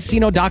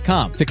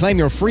ChumbaCasino.com to claim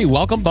your free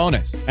welcome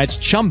bonus. That's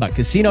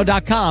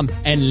ChumbaCasino.com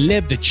and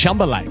live the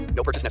Chumba life.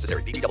 No purchase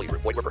necessary. VGW.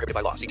 Void where prohibited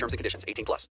by law. See terms and conditions. 18+.